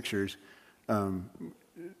couple pictures. But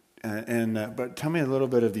tell me a little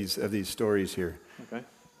bit of these stories here. Okay.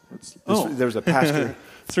 There's a pastor.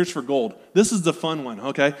 Search for gold. This is the fun one,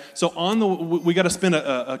 okay? So we got to spend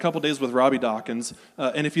a couple days with Robbie Dawkins,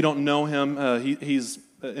 and if you don't know him, he's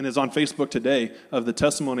and is on Facebook today of the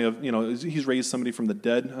testimony of, he's raised somebody from the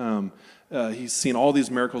dead. He's seen all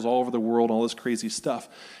these miracles all over the world, all this crazy stuff.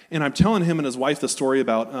 And I'm telling him and his wife the story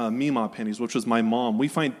about Meemaw pennies, which was my mom. We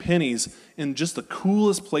find pennies in just the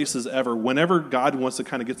coolest places ever. Whenever God wants to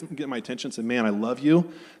kind of get my attention and say, man, I love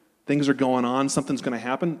you, things are going on, something's going to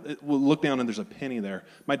happen, we'll look down and there's a penny there.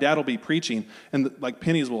 My dad will be preaching, and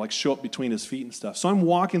pennies will show up between his feet and stuff. So I'm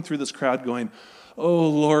walking through this crowd going, oh,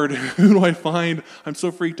 Lord, who do I find? I'm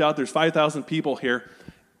so freaked out. There's 5,000 people here.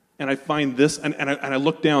 And I find this, and I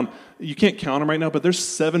look down. You can't count them right now, but there's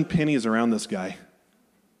 7 pennies around this guy.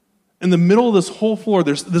 In the middle of this whole floor,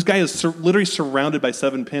 this guy is literally surrounded by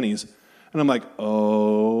 7 pennies. And I'm like,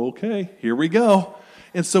 oh, okay, here we go.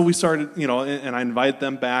 And so we started, and I invite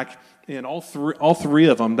them back. And all three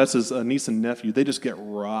of them, that's his niece and nephew, they just get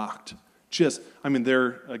rocked.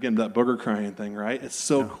 They're, again, that booger crying thing, right? It's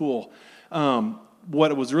so cool.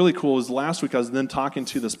 What was really cool is last week I was then talking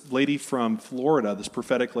to this lady from Florida, this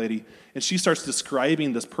prophetic lady, and she starts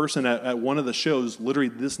describing this person at one of the shows literally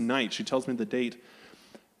this night. She tells me the date,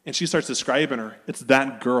 and she starts describing her. It's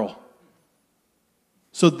that girl.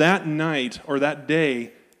 So that night or that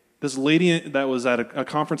day, this lady that was at a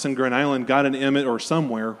conference in Grand Island got an image, or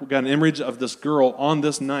somewhere, got an image of this girl on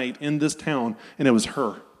this night in this town, and it was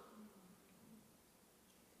her.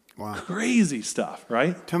 Wow. Crazy stuff,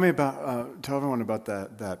 right? Tell everyone about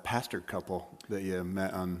that pastor couple that you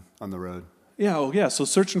met on the road. Yeah, so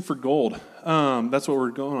searching for gold. That's what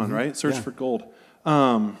we're going on, right? Search for gold.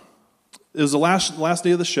 It was the last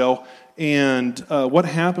day of the show, and what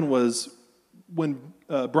happened was when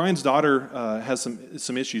Brian's daughter has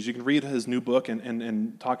some issues. You can read his new book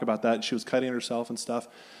and talk about that. She was cutting herself and stuff.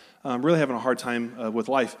 really having a hard time with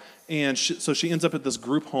life. And so she ends up at this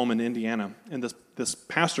group home in Indiana, and this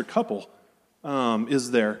pastor couple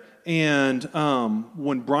is there. And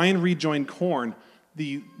when Brian rejoined Korn,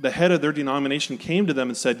 the head of their denomination came to them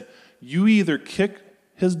and said, you either kick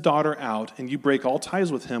his daughter out and you break all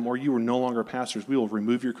ties with him, or you are no longer pastors. We will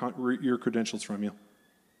remove your credentials from you.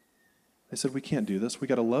 They said, we can't do this. We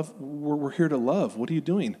got to love. We're here to love. What are you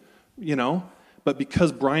doing? You know? But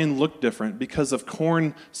because Brian looked different, because of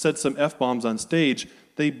Korn said some F-bombs on stage,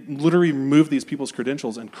 they literally removed these people's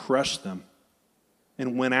credentials and crushed them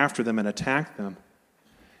and went after them and attacked them.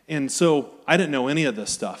 And so I didn't know any of this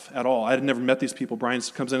stuff at all. I had never met these people. Brian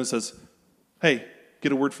comes in and says, hey,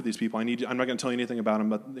 get a word for these people. I need you. I'm not going to tell you anything about them,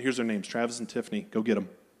 but here's their names, Travis and Tiffany. Go get them.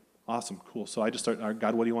 Awesome, cool. So I just start,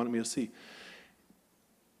 God, what do you want me to see?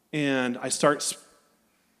 And I start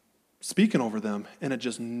speaking over them, and it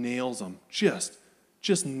just nails them.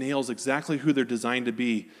 Just nails exactly who they're designed to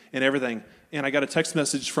be and everything. And I got a text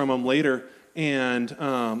message from them later, and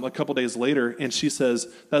a couple days later, and she says,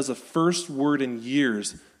 that was the first word in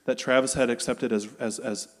years that Travis had accepted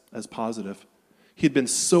as positive. He'd been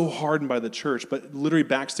so hardened by the church, but literally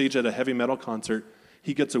backstage at a heavy metal concert,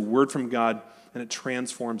 he gets a word from God, and it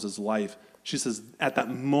transforms his life. She says, at that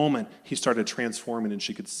moment, he started transforming, and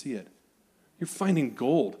she could see it. You're finding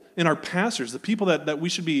gold. And our pastors, the people that we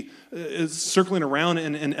should be circling around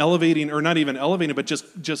and elevating, or not even elevating, but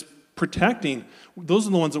just protecting, those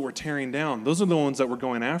are the ones that we're tearing down. Those are the ones that we're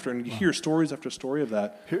going after. And you hear stories after story of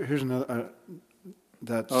that. Here's another...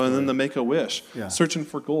 and then the Make-A-Wish, searching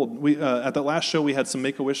for gold. We at the last show, we had some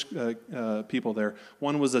Make-A-Wish people there.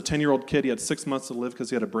 One was a 10-year-old kid. He had 6 months to live because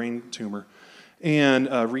he had a brain tumor. And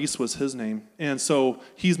Reese was his name. And so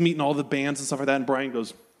he's meeting all the bands and stuff like that, and Brian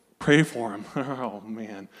goes, pray for him. Oh,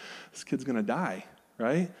 man, this kid's going to die,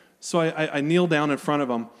 right? So I kneel down in front of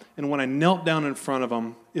him, and when I knelt down in front of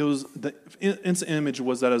him, it was the instant image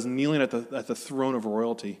was that I was kneeling at the throne of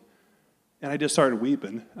royalty. And I just started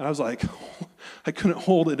weeping. And I was like, I couldn't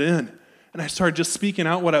hold it in. And I started just speaking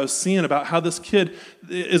out what I was seeing about how this kid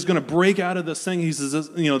is going to break out of this thing. He's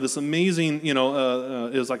this amazing, it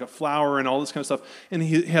was like a flower and all this kind of stuff. And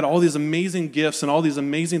he had all these amazing gifts and all these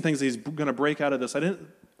amazing things that he's going to break out of this. I didn't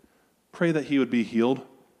pray that he would be healed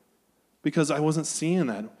because I wasn't seeing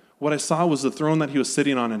that. What I saw was the throne that he was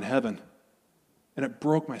sitting on in heaven. And it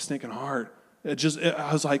broke my stinking heart. I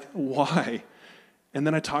was like, why? And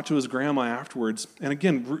then I talked to his grandma afterwards. And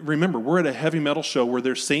again, remember, we're at a heavy metal show where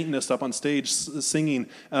there's Satanists up on stage singing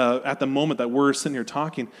at the moment that we're sitting here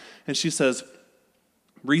talking. And she says,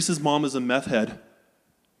 Reese's mom is a meth head.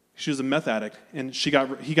 She was a meth addict. And he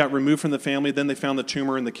got removed from the family. Then they found the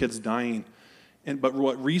tumor and the kid's dying. But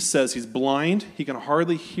what Reese says, he's blind, he can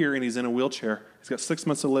hardly hear, and he's in a wheelchair. He's got 6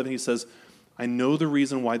 months to live. And he says, I know the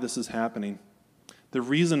reason why this is happening. The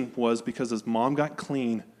reason was because his mom got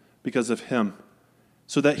clean because of him,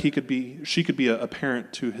 so that she could be a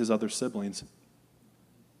parent to his other siblings.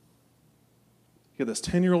 You got this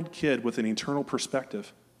 10-year-old kid with an eternal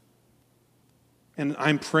perspective. And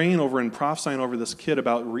I'm praying over and prophesying over this kid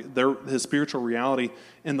about his spiritual reality,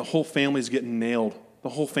 and the whole family's getting nailed. The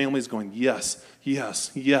whole family's going, yes,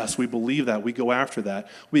 yes, yes, we believe that. We go after that.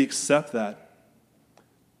 We accept that.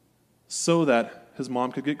 So that his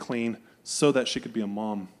mom could get clean, so that she could be a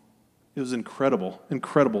mom. It was incredible,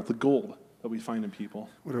 the gold that we find in people.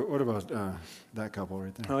 What about that couple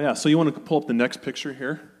right there? Oh, yeah. So you want to pull up the next picture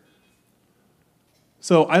here?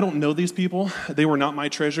 So I don't know these people. They were not my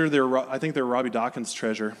treasure. I think they're Robbie Dawkins'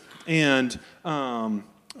 treasure. And I'm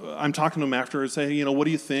talking to them after and say, what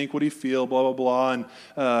do you think? What do you feel? Blah, blah, blah.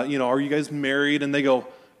 And, are you guys married? And they go,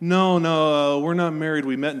 no, we're not married.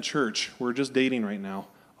 We met in church. We're just dating right now.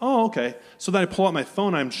 Oh, okay. So then I pull out my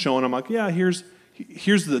phone. I'm showing them, like, yeah, here's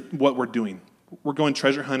what we're doing. We're going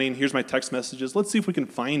treasure hunting. Here's my text messages. Let's see if we can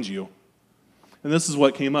find you. And this is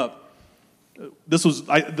what came up. This was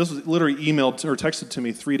literally emailed or texted to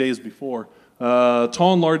me 3 days before.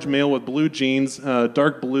 Tall and large male with blue jeans,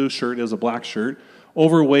 dark blue shirt is a black shirt.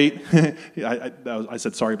 Overweight. I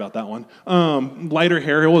said sorry about that one. Lighter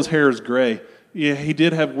hair. His hair is gray. Yeah, he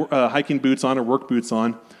did have hiking boots on or work boots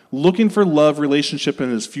on. Looking for love, relationship,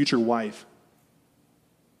 and his future wife.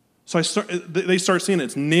 So they start seeing it.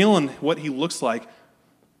 It's nailing what he looks like.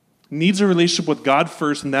 Needs a relationship with God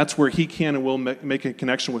first, and that's where he can and will make a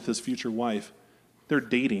connection with his future wife. They're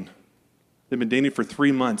dating. They've been dating for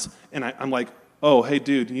 3 months. And I'm like, oh, hey,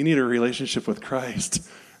 dude, you need a relationship with Christ.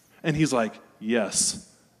 And he's like, yes,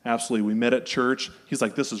 absolutely. We met at church. He's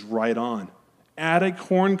like, this is right on. At a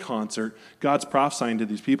Korn concert, God's prophesying to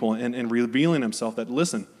these people and revealing himself that,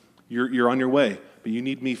 listen, you're on your way, but you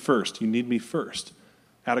need me first. You need me first.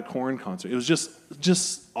 at a Korn concert. It was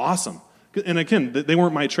just awesome. And again, they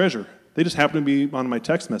weren't my treasure. They just happened to be on my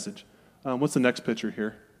text message. What's the next picture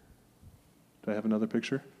here? Do I have another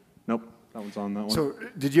picture? Nope, that one's on that one. So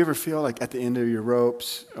did you ever feel like at the end of your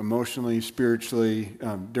ropes, emotionally, spiritually,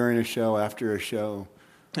 during a show, after a show?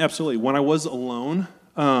 Absolutely. When I was alone,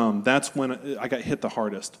 that's when I got hit the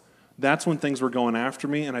hardest. That's when things were going after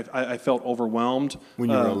me, and I felt overwhelmed. When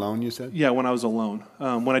you were alone, you said? Yeah, when I was alone.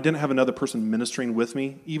 When I didn't have another person ministering with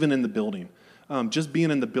me, even in the building. Just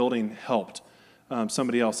being in the building helped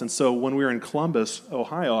somebody else. And so when we were in Columbus,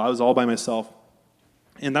 Ohio, I was all by myself.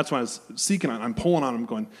 And that's when I was seeking on. I'm pulling on him,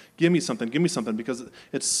 going, give me something, because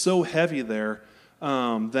it's so heavy there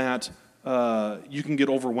that you can get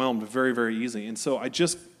overwhelmed very, very easy. And so I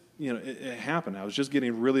just, it happened. I was just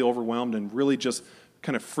getting really overwhelmed and really just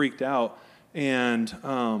kind of freaked out. And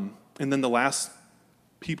then the last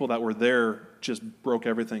people that were there just broke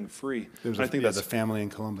everything free. I think that's the family in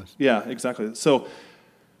Columbus. Yeah, exactly. So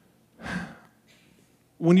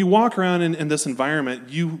when you walk around in this environment,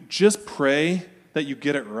 you just pray that you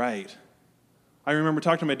get it right. I remember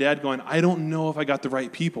talking to my dad going, I don't know if I got the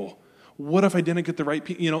right people. What if I didn't get the right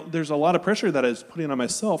people? There's a lot of pressure that I was putting on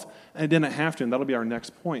myself, and I didn't have to, and that'll be our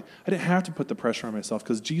next point. I didn't have to put the pressure on myself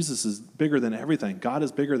because Jesus is bigger than everything. God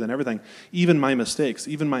is bigger than everything, even my mistakes,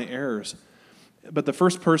 even my errors. But the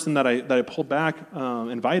first person that I pulled back,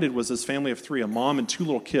 invited, was this family of 3, a mom and 2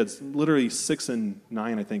 little kids, literally 6 and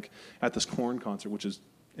 9, I think, at this Korn concert, which is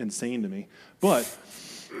insane to me. But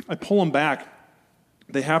I pull them back.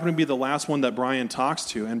 They happen to be the last one that Brian talks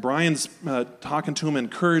to, and Brian's talking to him,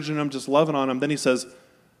 encouraging him, just loving on him. Then he says,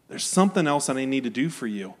 there's something else that I need to do for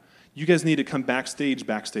you. You guys need to come backstage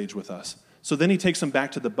with us. So then he takes them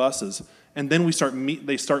back to the buses, and then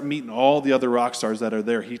they start meeting all the other rock stars that are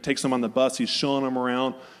there. He takes them on the bus, he's showing them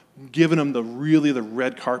around, giving them the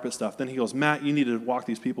red carpet stuff. Then he goes, Matt, you need to walk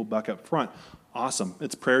these people back up front. Awesome.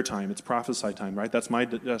 It's prayer time. It's prophesy time, right? That's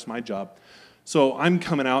my job. So I'm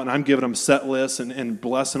coming out, and I'm giving them set lists and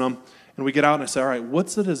blessing them. And we get out, and I say, all right,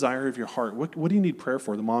 what's the desire of your heart? What do you need prayer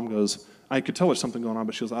for? The mom goes, I could tell there's something going on,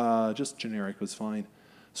 but she goes, just generic was fine.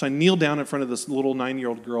 So I kneel down in front of this little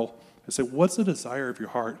 9-year-old girl. I say, what's the desire of your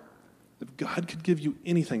heart? If God could give you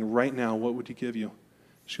anything right now, what would he give you?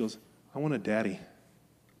 She goes, I want a daddy.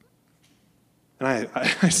 And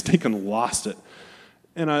I stinking lost it.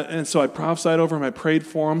 And so I prophesied over him. I prayed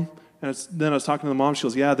for him. And then I was talking to the mom. She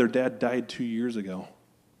goes, yeah, their dad died 2 years ago.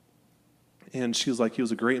 And she was like, he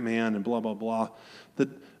was a great man and blah, blah, blah.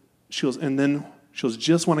 She goes,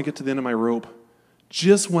 just when I get to the end of my rope,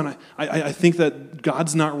 just when I think that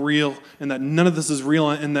God's not real and that none of this is real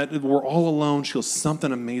and that we're all alone, she goes,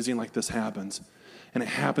 something amazing like this happens. And it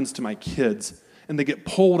happens to my kids. And they get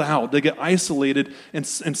pulled out, they get isolated, and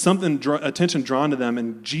attention drawn to them,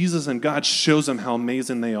 and Jesus and God shows them how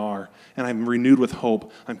amazing they are. And I'm renewed with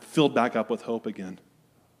hope. I'm filled back up with hope again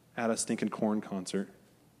at a stinking Korn concert.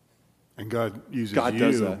 And God uses does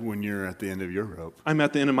you that. when you're at the end of your rope. I'm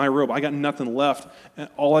at the end of my rope. I got nothing left. And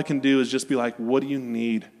all I can do is just be like, what do you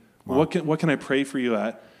need? Wow. What can I pray for you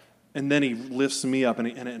at? And then he lifts me up, and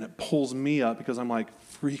it pulls me up because I'm like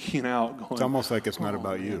freaking out. Going, it's almost like it's not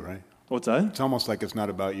about you, right? What's that? It's almost like it's not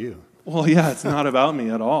about you. Well, yeah, it's not about me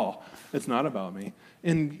at all. It's not about me.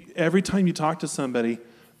 And every time you talk to somebody,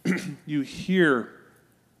 you hear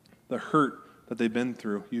the hurt that they've been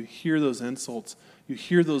through. You hear those insults. You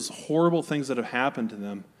hear those horrible things that have happened to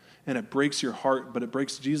them. And it breaks your heart, but it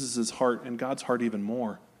breaks Jesus' heart and God's heart even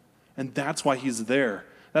more. And that's why he's there.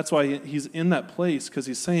 That's why he's in that place, because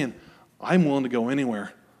he's saying, I'm willing to go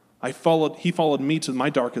anywhere. He followed me to my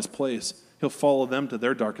darkest place. He'll follow them to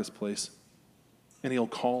their darkest place. And he'll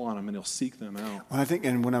call on them and he'll seek them out. Well, I think,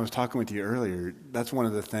 and when I was talking with you earlier, that's one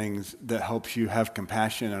of the things that helps you have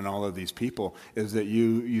compassion on all of these people is that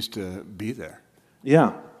you used to be there.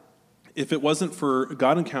 Yeah. If it wasn't for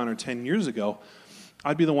God Encounter 10 years ago,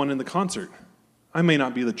 I'd be the one in the concert. I may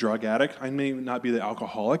not be the drug addict. I may not be the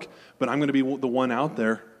alcoholic, but I'm going to be the one out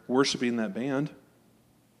there worshiping that band.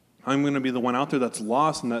 I'm going to be the one out there that's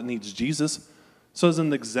lost and that needs Jesus. So it's in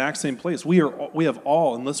the exact same place. We have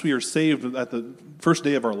all, unless we are saved at the first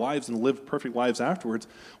day of our lives and live perfect lives afterwards,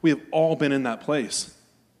 we have all been in that place.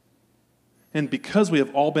 And because we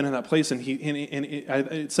have all been in that place, and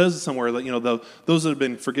it says somewhere that those that have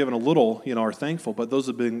been forgiven a little, are thankful, but those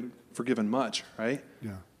that have been forgiven much, right?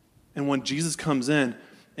 Yeah. And when Jesus comes in,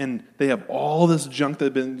 and they have all this junk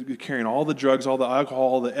they've been carrying, all the drugs, all the alcohol,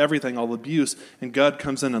 all the everything, all the abuse, and God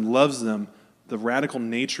comes in and loves them, the radical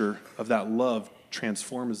nature of that love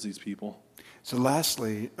transforms these people. So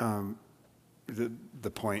lastly,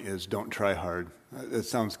 the point is don't try hard. It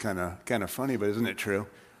sounds kind of funny, but isn't it true?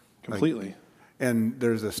 Completely. And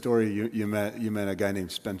there's a story you met a guy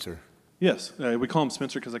named Spencer. Yes, we call him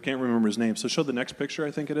Spencer because I can't remember his name. So show the next picture,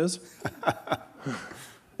 I think it is.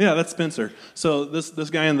 Yeah, that's Spencer. So this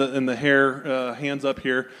guy in the hair, hands up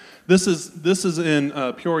here. This is in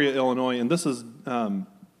Peoria, Illinois, and this is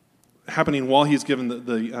happening while he's given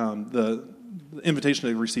the invitation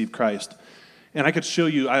to receive Christ. And I could show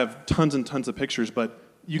you. I have tons and tons of pictures, but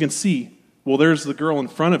you can see. Well, there's the girl in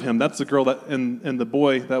front of him. That's the girl and the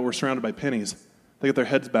boy that were surrounded by pennies. They get their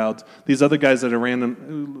heads bowed. These other guys that I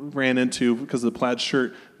ran into because of the plaid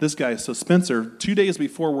shirt, this guy, so Spencer, 2 days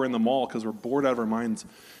before we're in the mall because we're bored out of our minds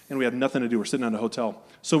and we have nothing to do. We're sitting at a hotel.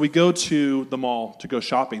 So we go to the mall to go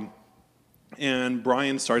shopping. And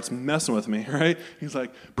Brian starts messing with me, right? He's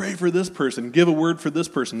like, pray for this person, give a word for this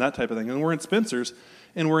person, that type of thing. And we're in Spencer's,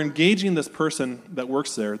 and we're engaging this person that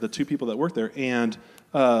works there, the two people that work there. And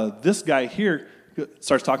this guy here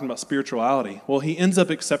starts talking about spirituality. Well, he ends up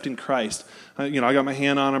accepting Christ. I got my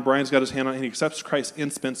hand on him. Brian's got his hand on him. And he accepts Christ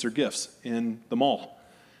in Spencer Gifts in the mall.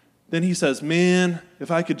 Then he says, man,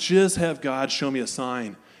 if I could just have God show me a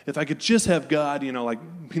sign. If I could just have God,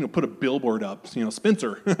 put a billboard up,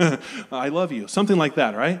 Spencer, I love you. Something like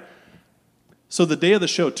that, right? So the day of the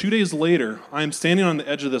show, 2 days later, I'm standing on the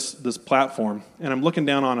edge of this platform, and I'm looking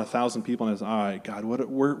down on 1,000 people, and I say, all right, God,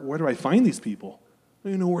 where do I find these people? I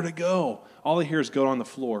don't even know where to go. All I hear is go on the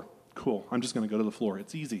floor. Cool, I'm just going to go to the floor.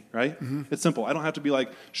 It's easy, right? Mm-hmm. It's simple. I don't have to be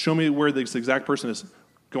like, show me where this exact person is.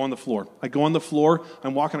 Go on the floor. I go on the floor.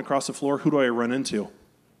 I'm walking across the floor. Who do I run into?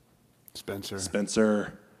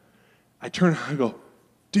 Spencer. I turn, I go,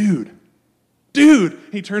 dude.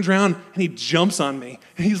 He turns around and he jumps on me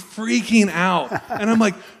and he's freaking out. And I'm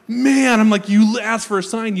like, man, you asked for a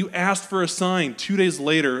sign. 2 days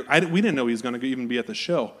later, we didn't know he was going to even be at the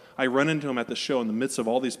show. I run into him at the show in the midst of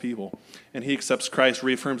all these people, and he accepts Christ,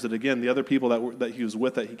 reaffirms it again. The other people that he was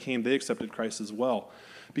with, that he came, they accepted Christ as well.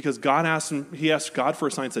 Because God asked him, he asked God for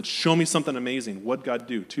a sign, said, show me something amazing. What'd God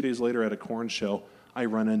do? 2 days later at a corn show, I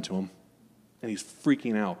run into him, and he's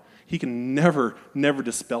freaking out. He can never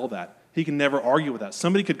dispel that. He can never argue with that.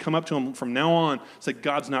 Somebody could come up to him from now on and say,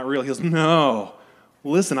 God's not real. He goes, no.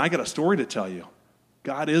 Listen, I got a story to tell you.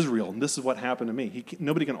 God is real, and this is what happened to me.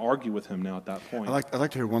 Nobody can argue with him now at that point. I'd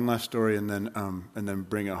like to hear one last story and then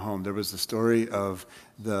bring it home. There was the story of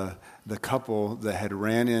the couple that had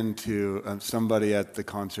ran into somebody at the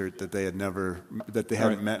concert that they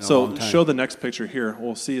hadn't met in a long time. So show the next picture here.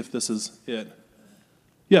 We'll see if this is it.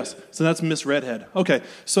 Yes, so that's Miss Redhead. Okay,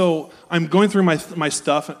 so I'm going through my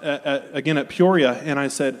stuff again at Peoria, and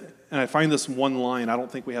I find this one line. I don't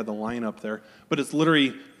think we had the line up there, but it's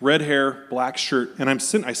literally red hair, black shirt, and I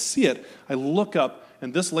see it. I look up,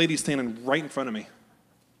 and this lady's standing right in front of me.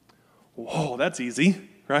 Whoa, that's easy,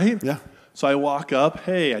 right? Yeah. So I walk up,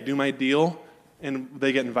 hey, I do my deal, and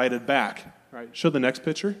they get invited back. Right? Show the next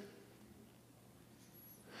picture.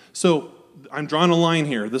 So I'm drawing a line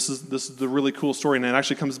here. This is the really cool story, and it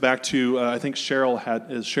actually comes back to I think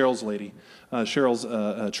Cheryl's lady,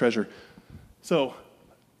 Cheryl's treasure. So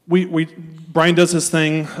Brian does his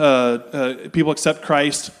thing. People accept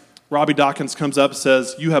Christ. Robbie Dawkins comes up and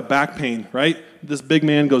says, "You have back pain, right?" This big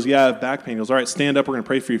man goes, "Yeah, I have back pain." He goes, "All right, stand up. We're going to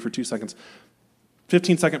pray for you for 2 seconds."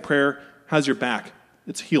 15-second prayer. How's your back?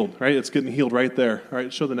 It's healed, right? It's getting healed right there. All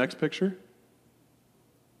right, show the next picture.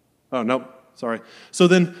 Oh, no, sorry. So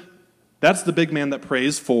then that's the big man that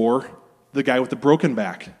prays for the guy with the broken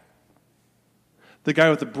back. The guy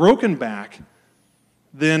with the broken back,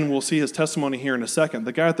 then we'll see his testimony here in a second.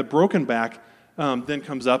 The guy with the broken back then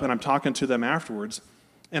comes up, and I'm talking to them afterwards,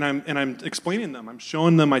 and I'm explaining them. I'm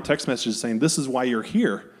showing them my text messages saying, this is why you're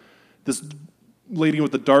here. This lady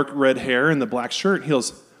with the dark red hair and the black shirt, he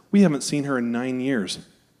goes, we haven't seen her in 9 years.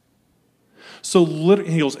 So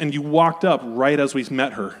he goes, and you walked up right as we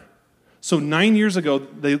met her. So 9 years ago,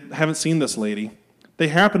 they haven't seen this lady. They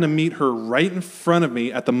happen to meet her right in front of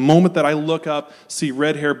me at the moment that I look up, see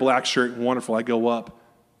red hair, black shirt, wonderful, I go up.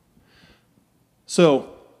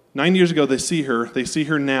 So 9 years ago, they see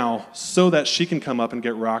her now so that she can come up and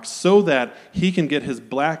get rocked, so that he can get his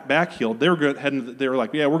back healed. They were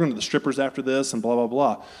like, yeah, we're going to the strippers after this and blah, blah,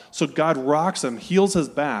 blah. So God rocks him, heals his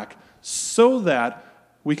back, so that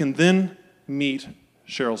we can then meet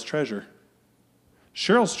Cheryl's treasure.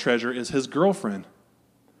 Cheryl's treasure is his girlfriend.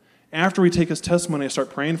 After we take his testimony, I start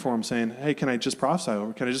praying for him, saying, hey, can I just prophesy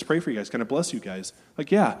over? Can I just pray for you guys? Can I bless you guys?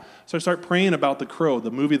 Like, yeah. So I start praying about The Crow,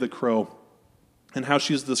 the movie The Crow, and how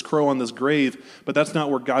she's this crow on this grave, but that's not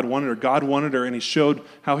where God wanted her. God wanted her, and he showed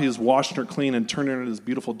how he has washed her clean and turned her into this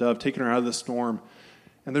beautiful dove, taking her out of the storm.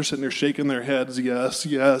 And they're sitting there shaking their heads, yes,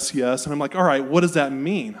 yes, yes. And I'm like, all right, what does that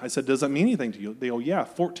mean? I said, does that mean anything to you? They go, yeah,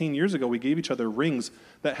 14 years ago we gave each other rings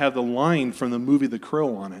that have the line from the movie The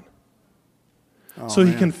Crow on it. So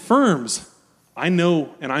he confirms, I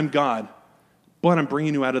know and I'm God, but I'm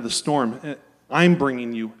bringing you out of the storm. I'm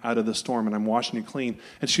bringing you out of the storm and I'm washing you clean.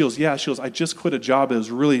 And she goes, yeah. She goes, I just quit a job. It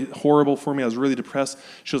was really horrible for me. I was really depressed.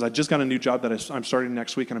 She goes, I just got a new job that I'm starting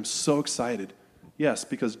next week and I'm so excited. Yes,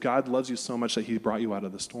 because God loves you so much that he brought you out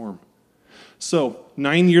of the storm. So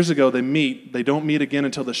 9 years ago, they meet. They don't meet again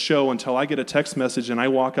until the show, until I get a text message and I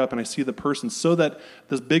walk up and I see the person so that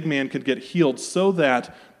this big man could get healed, so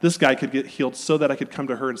that this guy could get healed, so that I could come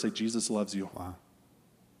to her and say, Jesus loves you. Wow.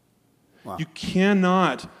 You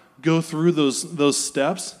cannot go through those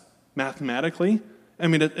steps mathematically. I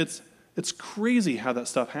mean, it's crazy how that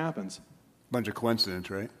stuff happens. Bunch of coincidence,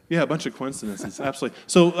 right? Yeah, a bunch of coincidences, absolutely.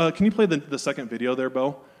 So can you play the second video there,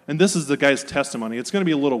 Bo? And this is the guy's testimony. It's going to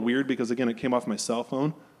be a little weird because, again, it came off my cell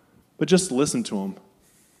phone. But just listen to him.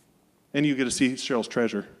 And you get to see Cheryl's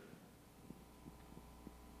treasure.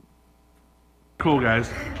 Cool,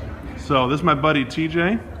 guys. So this is my buddy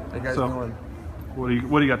TJ. Hey guys, doing?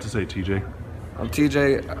 What do you got to say, TJ? I'm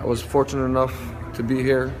TJ. I was fortunate enough to be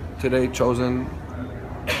here today, chosen.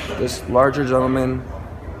 This larger gentleman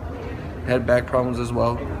had back problems as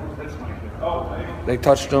well. They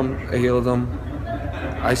touched him, they healed him.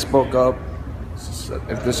 I spoke up.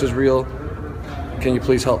 If this is real, can you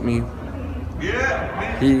please help me?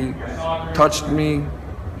 He touched me.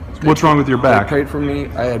 What's wrong with your They back? prayed for me.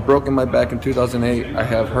 I had broken my back in 2008. I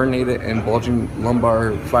have herniated and bulging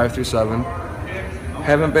lumbar 5 through 7.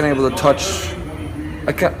 Haven't been able to touch.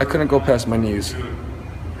 I couldn't go past my knees.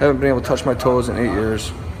 Haven't been able to touch my toes in 8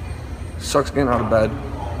 years. Sucks getting out of bed.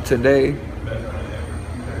 Today,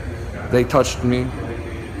 they touched me.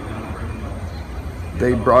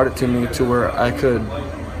 They brought it to me to where I could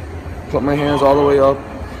put my hands all the way up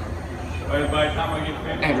and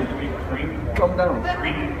come down.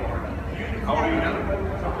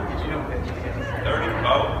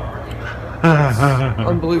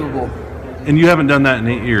 Unbelievable. And you haven't done that in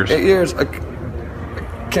 8 years. 8 years. I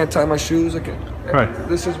can't tie my shoes. Right.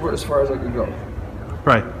 This is as far as I could go.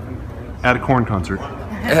 Right. At a Korn concert.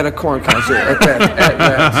 At a Korn concert. At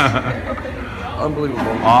that.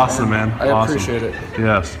 Unbelievable. Awesome, man. I Awesome. appreciate it.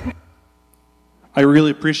 Yes. I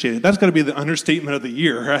really appreciate it. That's got to be the understatement of the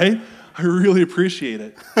year, right? I really appreciate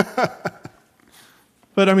it.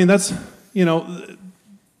 But, I mean, that's,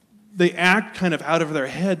 they act kind of out of their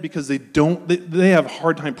head because they have a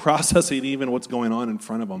hard time processing even what's going on in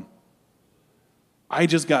front of them. I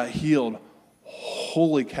just got healed.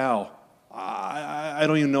 Holy cow. I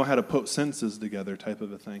don't even know how to put sentences together type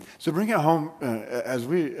of a thing. So bring it home as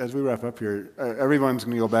we wrap up here. Everyone's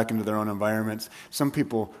going to go back into their own environments. Some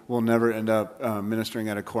people will never end up ministering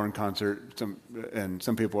at a Korn concert, and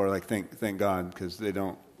some people are like, thank God, because they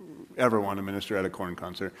don't ever want to minister at a Korn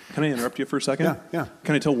concert. Can I interrupt you for a second? Yeah.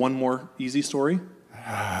 Can I tell one more easy story?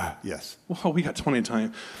 Yes. Well, we got 20 of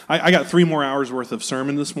time. I got 3 more hours worth of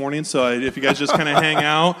sermon this morning, so if you guys just kind of hang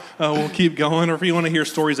out, we'll keep going. Or if you want to hear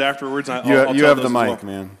stories afterwards, I'll you tell have those the as mic, well.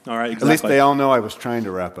 man. All right, exactly. At least they all know I was trying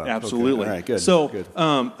to wrap up. Absolutely. Okay. All right, good. So, good.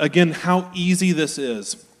 Again, how easy this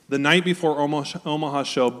is. The night before Omaha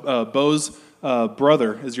show, Bo's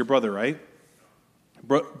brother is your brother, right?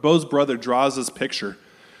 Bo's brother draws this picture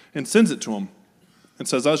and sends it to him and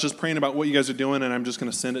says, I was just praying about what you guys are doing, and I'm just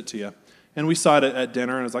going to send it to you. And we saw it at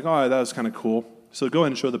dinner, and I was like, oh, that was kind of cool. So go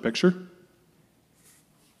ahead and show the picture.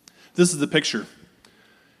 This is the picture.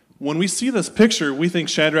 When we see this picture, we think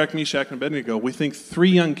Shadrach, Meshach, and Abednego. We think 3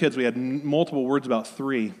 young kids. We had multiple words about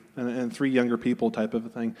 3, and 3 younger people type of a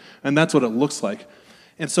thing. And that's what it looks like.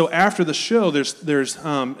 And so after the show,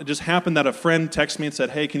 it just happened that a friend texted me and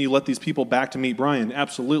said, hey, can you let these people back to meet Brian?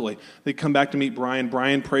 Absolutely. They come back to meet Brian.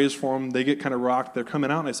 Brian prays for them. They get kind of rocked. They're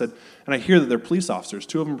coming out, and I said, and I hear that they're police officers.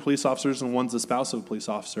 2 of them are police officers, and one's the spouse of a police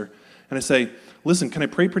officer. And I say, listen, can I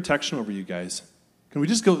pray protection over you guys? Can we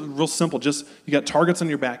just go real simple? Just, you got targets on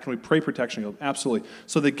your back. Can we pray protection? I go, absolutely.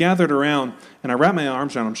 So they gathered around, and I wrapped my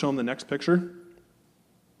arms around them. Show them the next picture.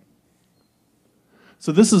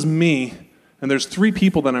 So this is me. And there's 3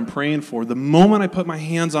 people that I'm praying for. The moment I put my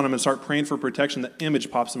hands on them and start praying for protection, the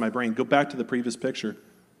image pops in my brain. Go back to the previous picture.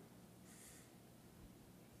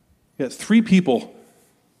 You got 3 people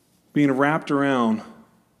being wrapped around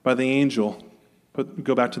by the angel.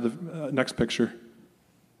 Go back to the next picture.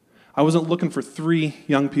 I wasn't looking for 3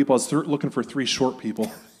 young people. I was looking for 3 short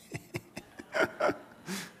people.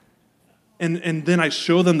 And then I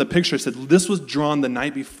show them the picture. I said, this was drawn the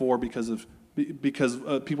night before because of because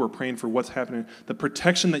people are praying for what's happening. The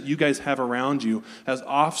protection that you guys have around you as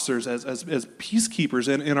officers, as peacekeepers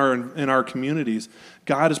in our communities,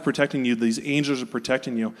 God is protecting you. These angels are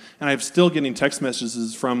protecting you. And I'm still getting text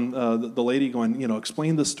messages from the lady going,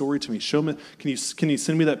 explain this story to me. Show me. Can you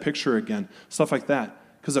send me that picture again? Stuff like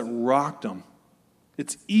that, because it rocked them.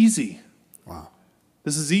 It's easy. Wow.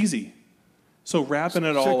 This is easy. So wrapping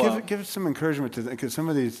it all up. Give some encouragement to them, because some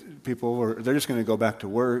of these people, they're just going to go back to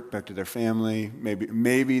work, back to their family.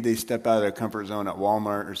 Maybe they step out of their comfort zone at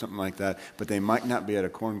Walmart or something like that, but they might not be at a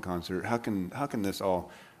corn concert. How can this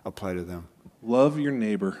all apply to them? Love your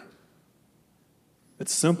neighbor.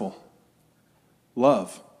 It's simple.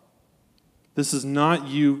 Love. This is not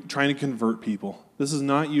you trying to convert people. This is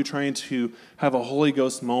not you trying to have a Holy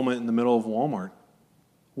Ghost moment in the middle of Walmart.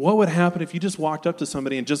 What would happen if you just walked up to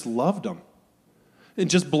somebody and just loved them? And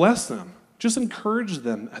just bless them. Just encourage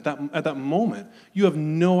them at that moment. You have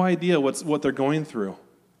no idea what they're going through.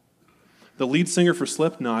 The lead singer for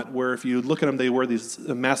Slipknot, where if you look at them, they wear these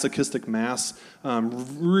masochistic masks,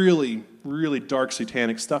 really, really dark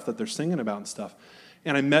satanic stuff that they're singing about and stuff.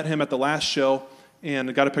 And I met him at the last show and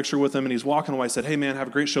I got a picture with him, and he's walking away. I said, "Hey man, have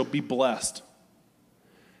a great show. Be blessed."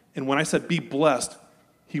 And when I said be blessed,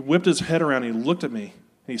 he whipped his head around and he looked at me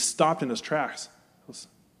and he stopped in his tracks. I was,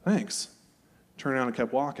 "Thanks." Turned around and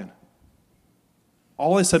kept walking.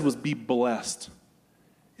 All I said was be blessed.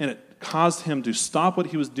 And it caused him to stop what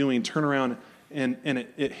he was doing, turn around, and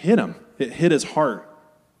it hit him. It hit his heart.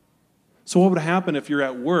 So what would happen if you're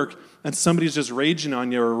at work and somebody's just raging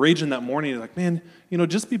on you or raging that morning? You're like, "Man,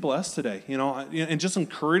 just be blessed today, and just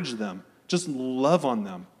encourage them. Just love on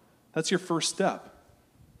them." That's your first step.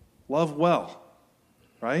 Love well,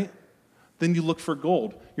 right? Then you look for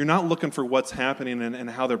gold. You're not looking for what's happening and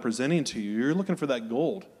how they're presenting to you. You're looking for that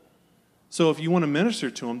gold. So if you want to minister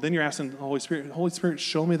to them, then you're asking the Holy Spirit,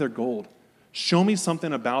 show me their gold. Show me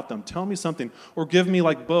something about them. Tell me something. Or give me,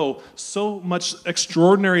 like Bo, so much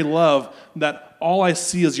extraordinary love that all I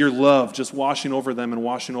see is your love just washing over them and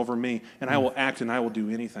washing over me, and I will act and I will do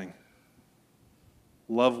anything.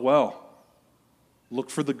 Love well. Look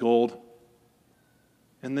for the gold.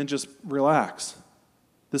 And then just relax.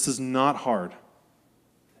 This is not hard.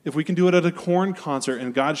 If we can do it at a corn concert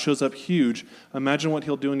and God shows up huge, imagine what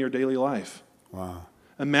he'll do in your daily life. Wow.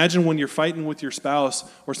 Imagine when you're fighting with your spouse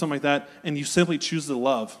or something like that, and you simply choose to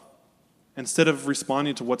love. Instead of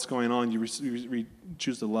responding to what's going on, you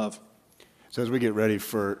choose to love. So as we get ready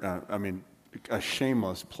for, a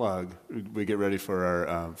shameless plug, we get ready for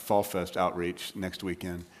our Fall Fest outreach next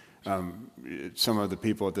weekend. Some of the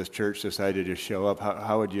people at this church decided to show up.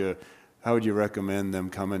 How would you recommend them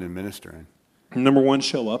coming and ministering? Number one,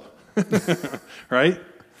 show up, right?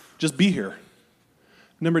 Just be here.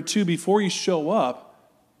 Number two, before you show up,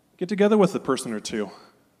 get together with a person or two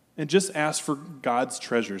and just ask for God's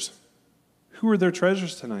treasures. Who are their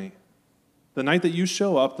treasures tonight? The night that you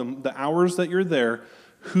show up, the hours that you're there,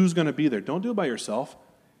 who's going to be there? Don't do it by yourself.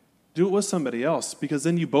 Do it with somebody else, because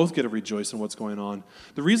then you both get to rejoice in what's going on.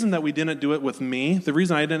 The reason that we didn't do it with me, the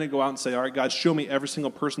reason I didn't go out and say, "All right, God, show me every single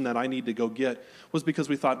person that I need to go get," was because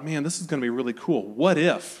we thought, man, this is going to be really cool. What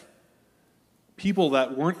if people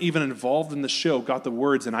that weren't even involved in the show got the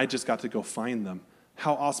words and I just got to go find them?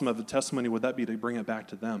 How awesome of a testimony would that be to bring it back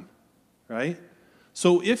to them, right?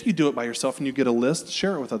 So if you do it by yourself and you get a list,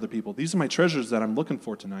 share it with other people. These are my treasures that I'm looking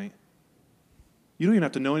for tonight. You don't even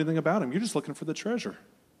have to know anything about them. You're just looking for the treasure.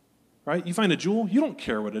 Right? You find a jewel, you don't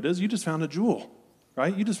care what it is. You just found a jewel,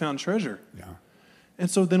 right? You just found treasure. Yeah. And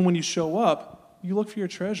so then when you show up, you look for your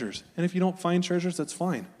treasures. And if you don't find treasures, that's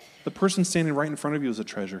fine. The person standing right in front of you is a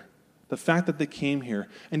treasure. The fact that they came here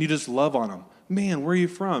and you just love on them. "Man, where are you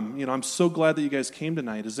from? I'm so glad that you guys came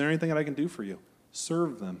tonight. Is there anything that I can do for you?"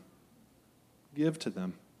 Serve them. Give to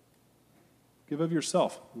them. Give of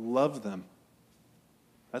yourself. Love them.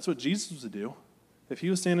 That's what Jesus would do. If he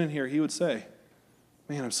was standing here, he would say,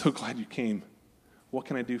 "Man, I'm so glad you came. What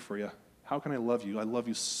can I do for you? How can I love you? I love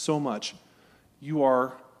you so much. You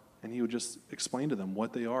are," and he would just explain to them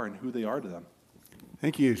what they are and who they are to them.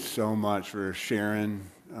 Thank you so much for sharing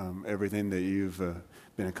everything that you've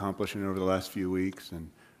been accomplishing over the last few weeks, and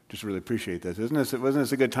just really appreciate this. Wasn't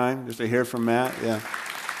this a good time just to hear from Matt? Yeah.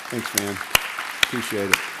 Thanks, man. Appreciate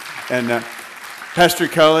it. And Pastor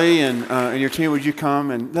Kelly and your team, would you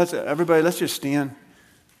come and everybody? Let's just stand.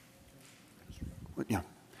 Yeah,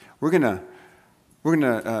 we're gonna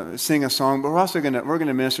sing a song, but we're also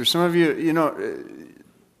gonna minister. Some of you,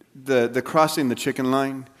 the crossing the chicken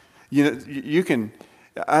line. You can.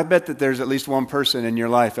 I bet that there's at least one person in your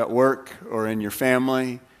life, at work or in your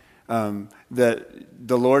family, that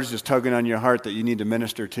the Lord's just tugging on your heart that you need to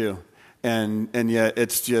minister to. And yet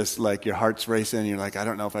it's just like your heart's racing. You're like, I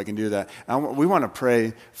don't know if I can do that. We want to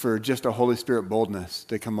pray for just a Holy Spirit boldness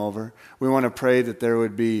to come over. We want to pray that there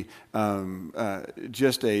would be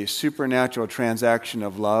just a supernatural transaction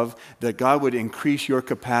of love, that God would increase your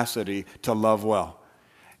capacity to love well.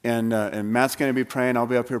 And Matt's going to be praying. I'll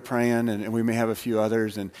be up here praying, and we may have a few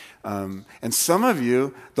others. And some of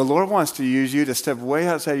you, the Lord wants to use you to step way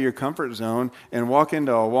outside of your comfort zone and walk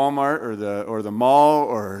into a Walmart or the mall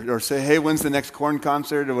or say, hey, when's the next Korn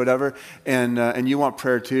concert or whatever? And you want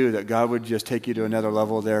prayer too, that God would just take you to another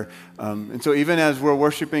level there. And so even as we're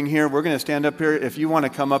worshiping here, we're going to stand up here. If you want to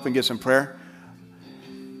come up and get some prayer,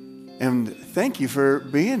 and thank you for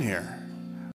being here.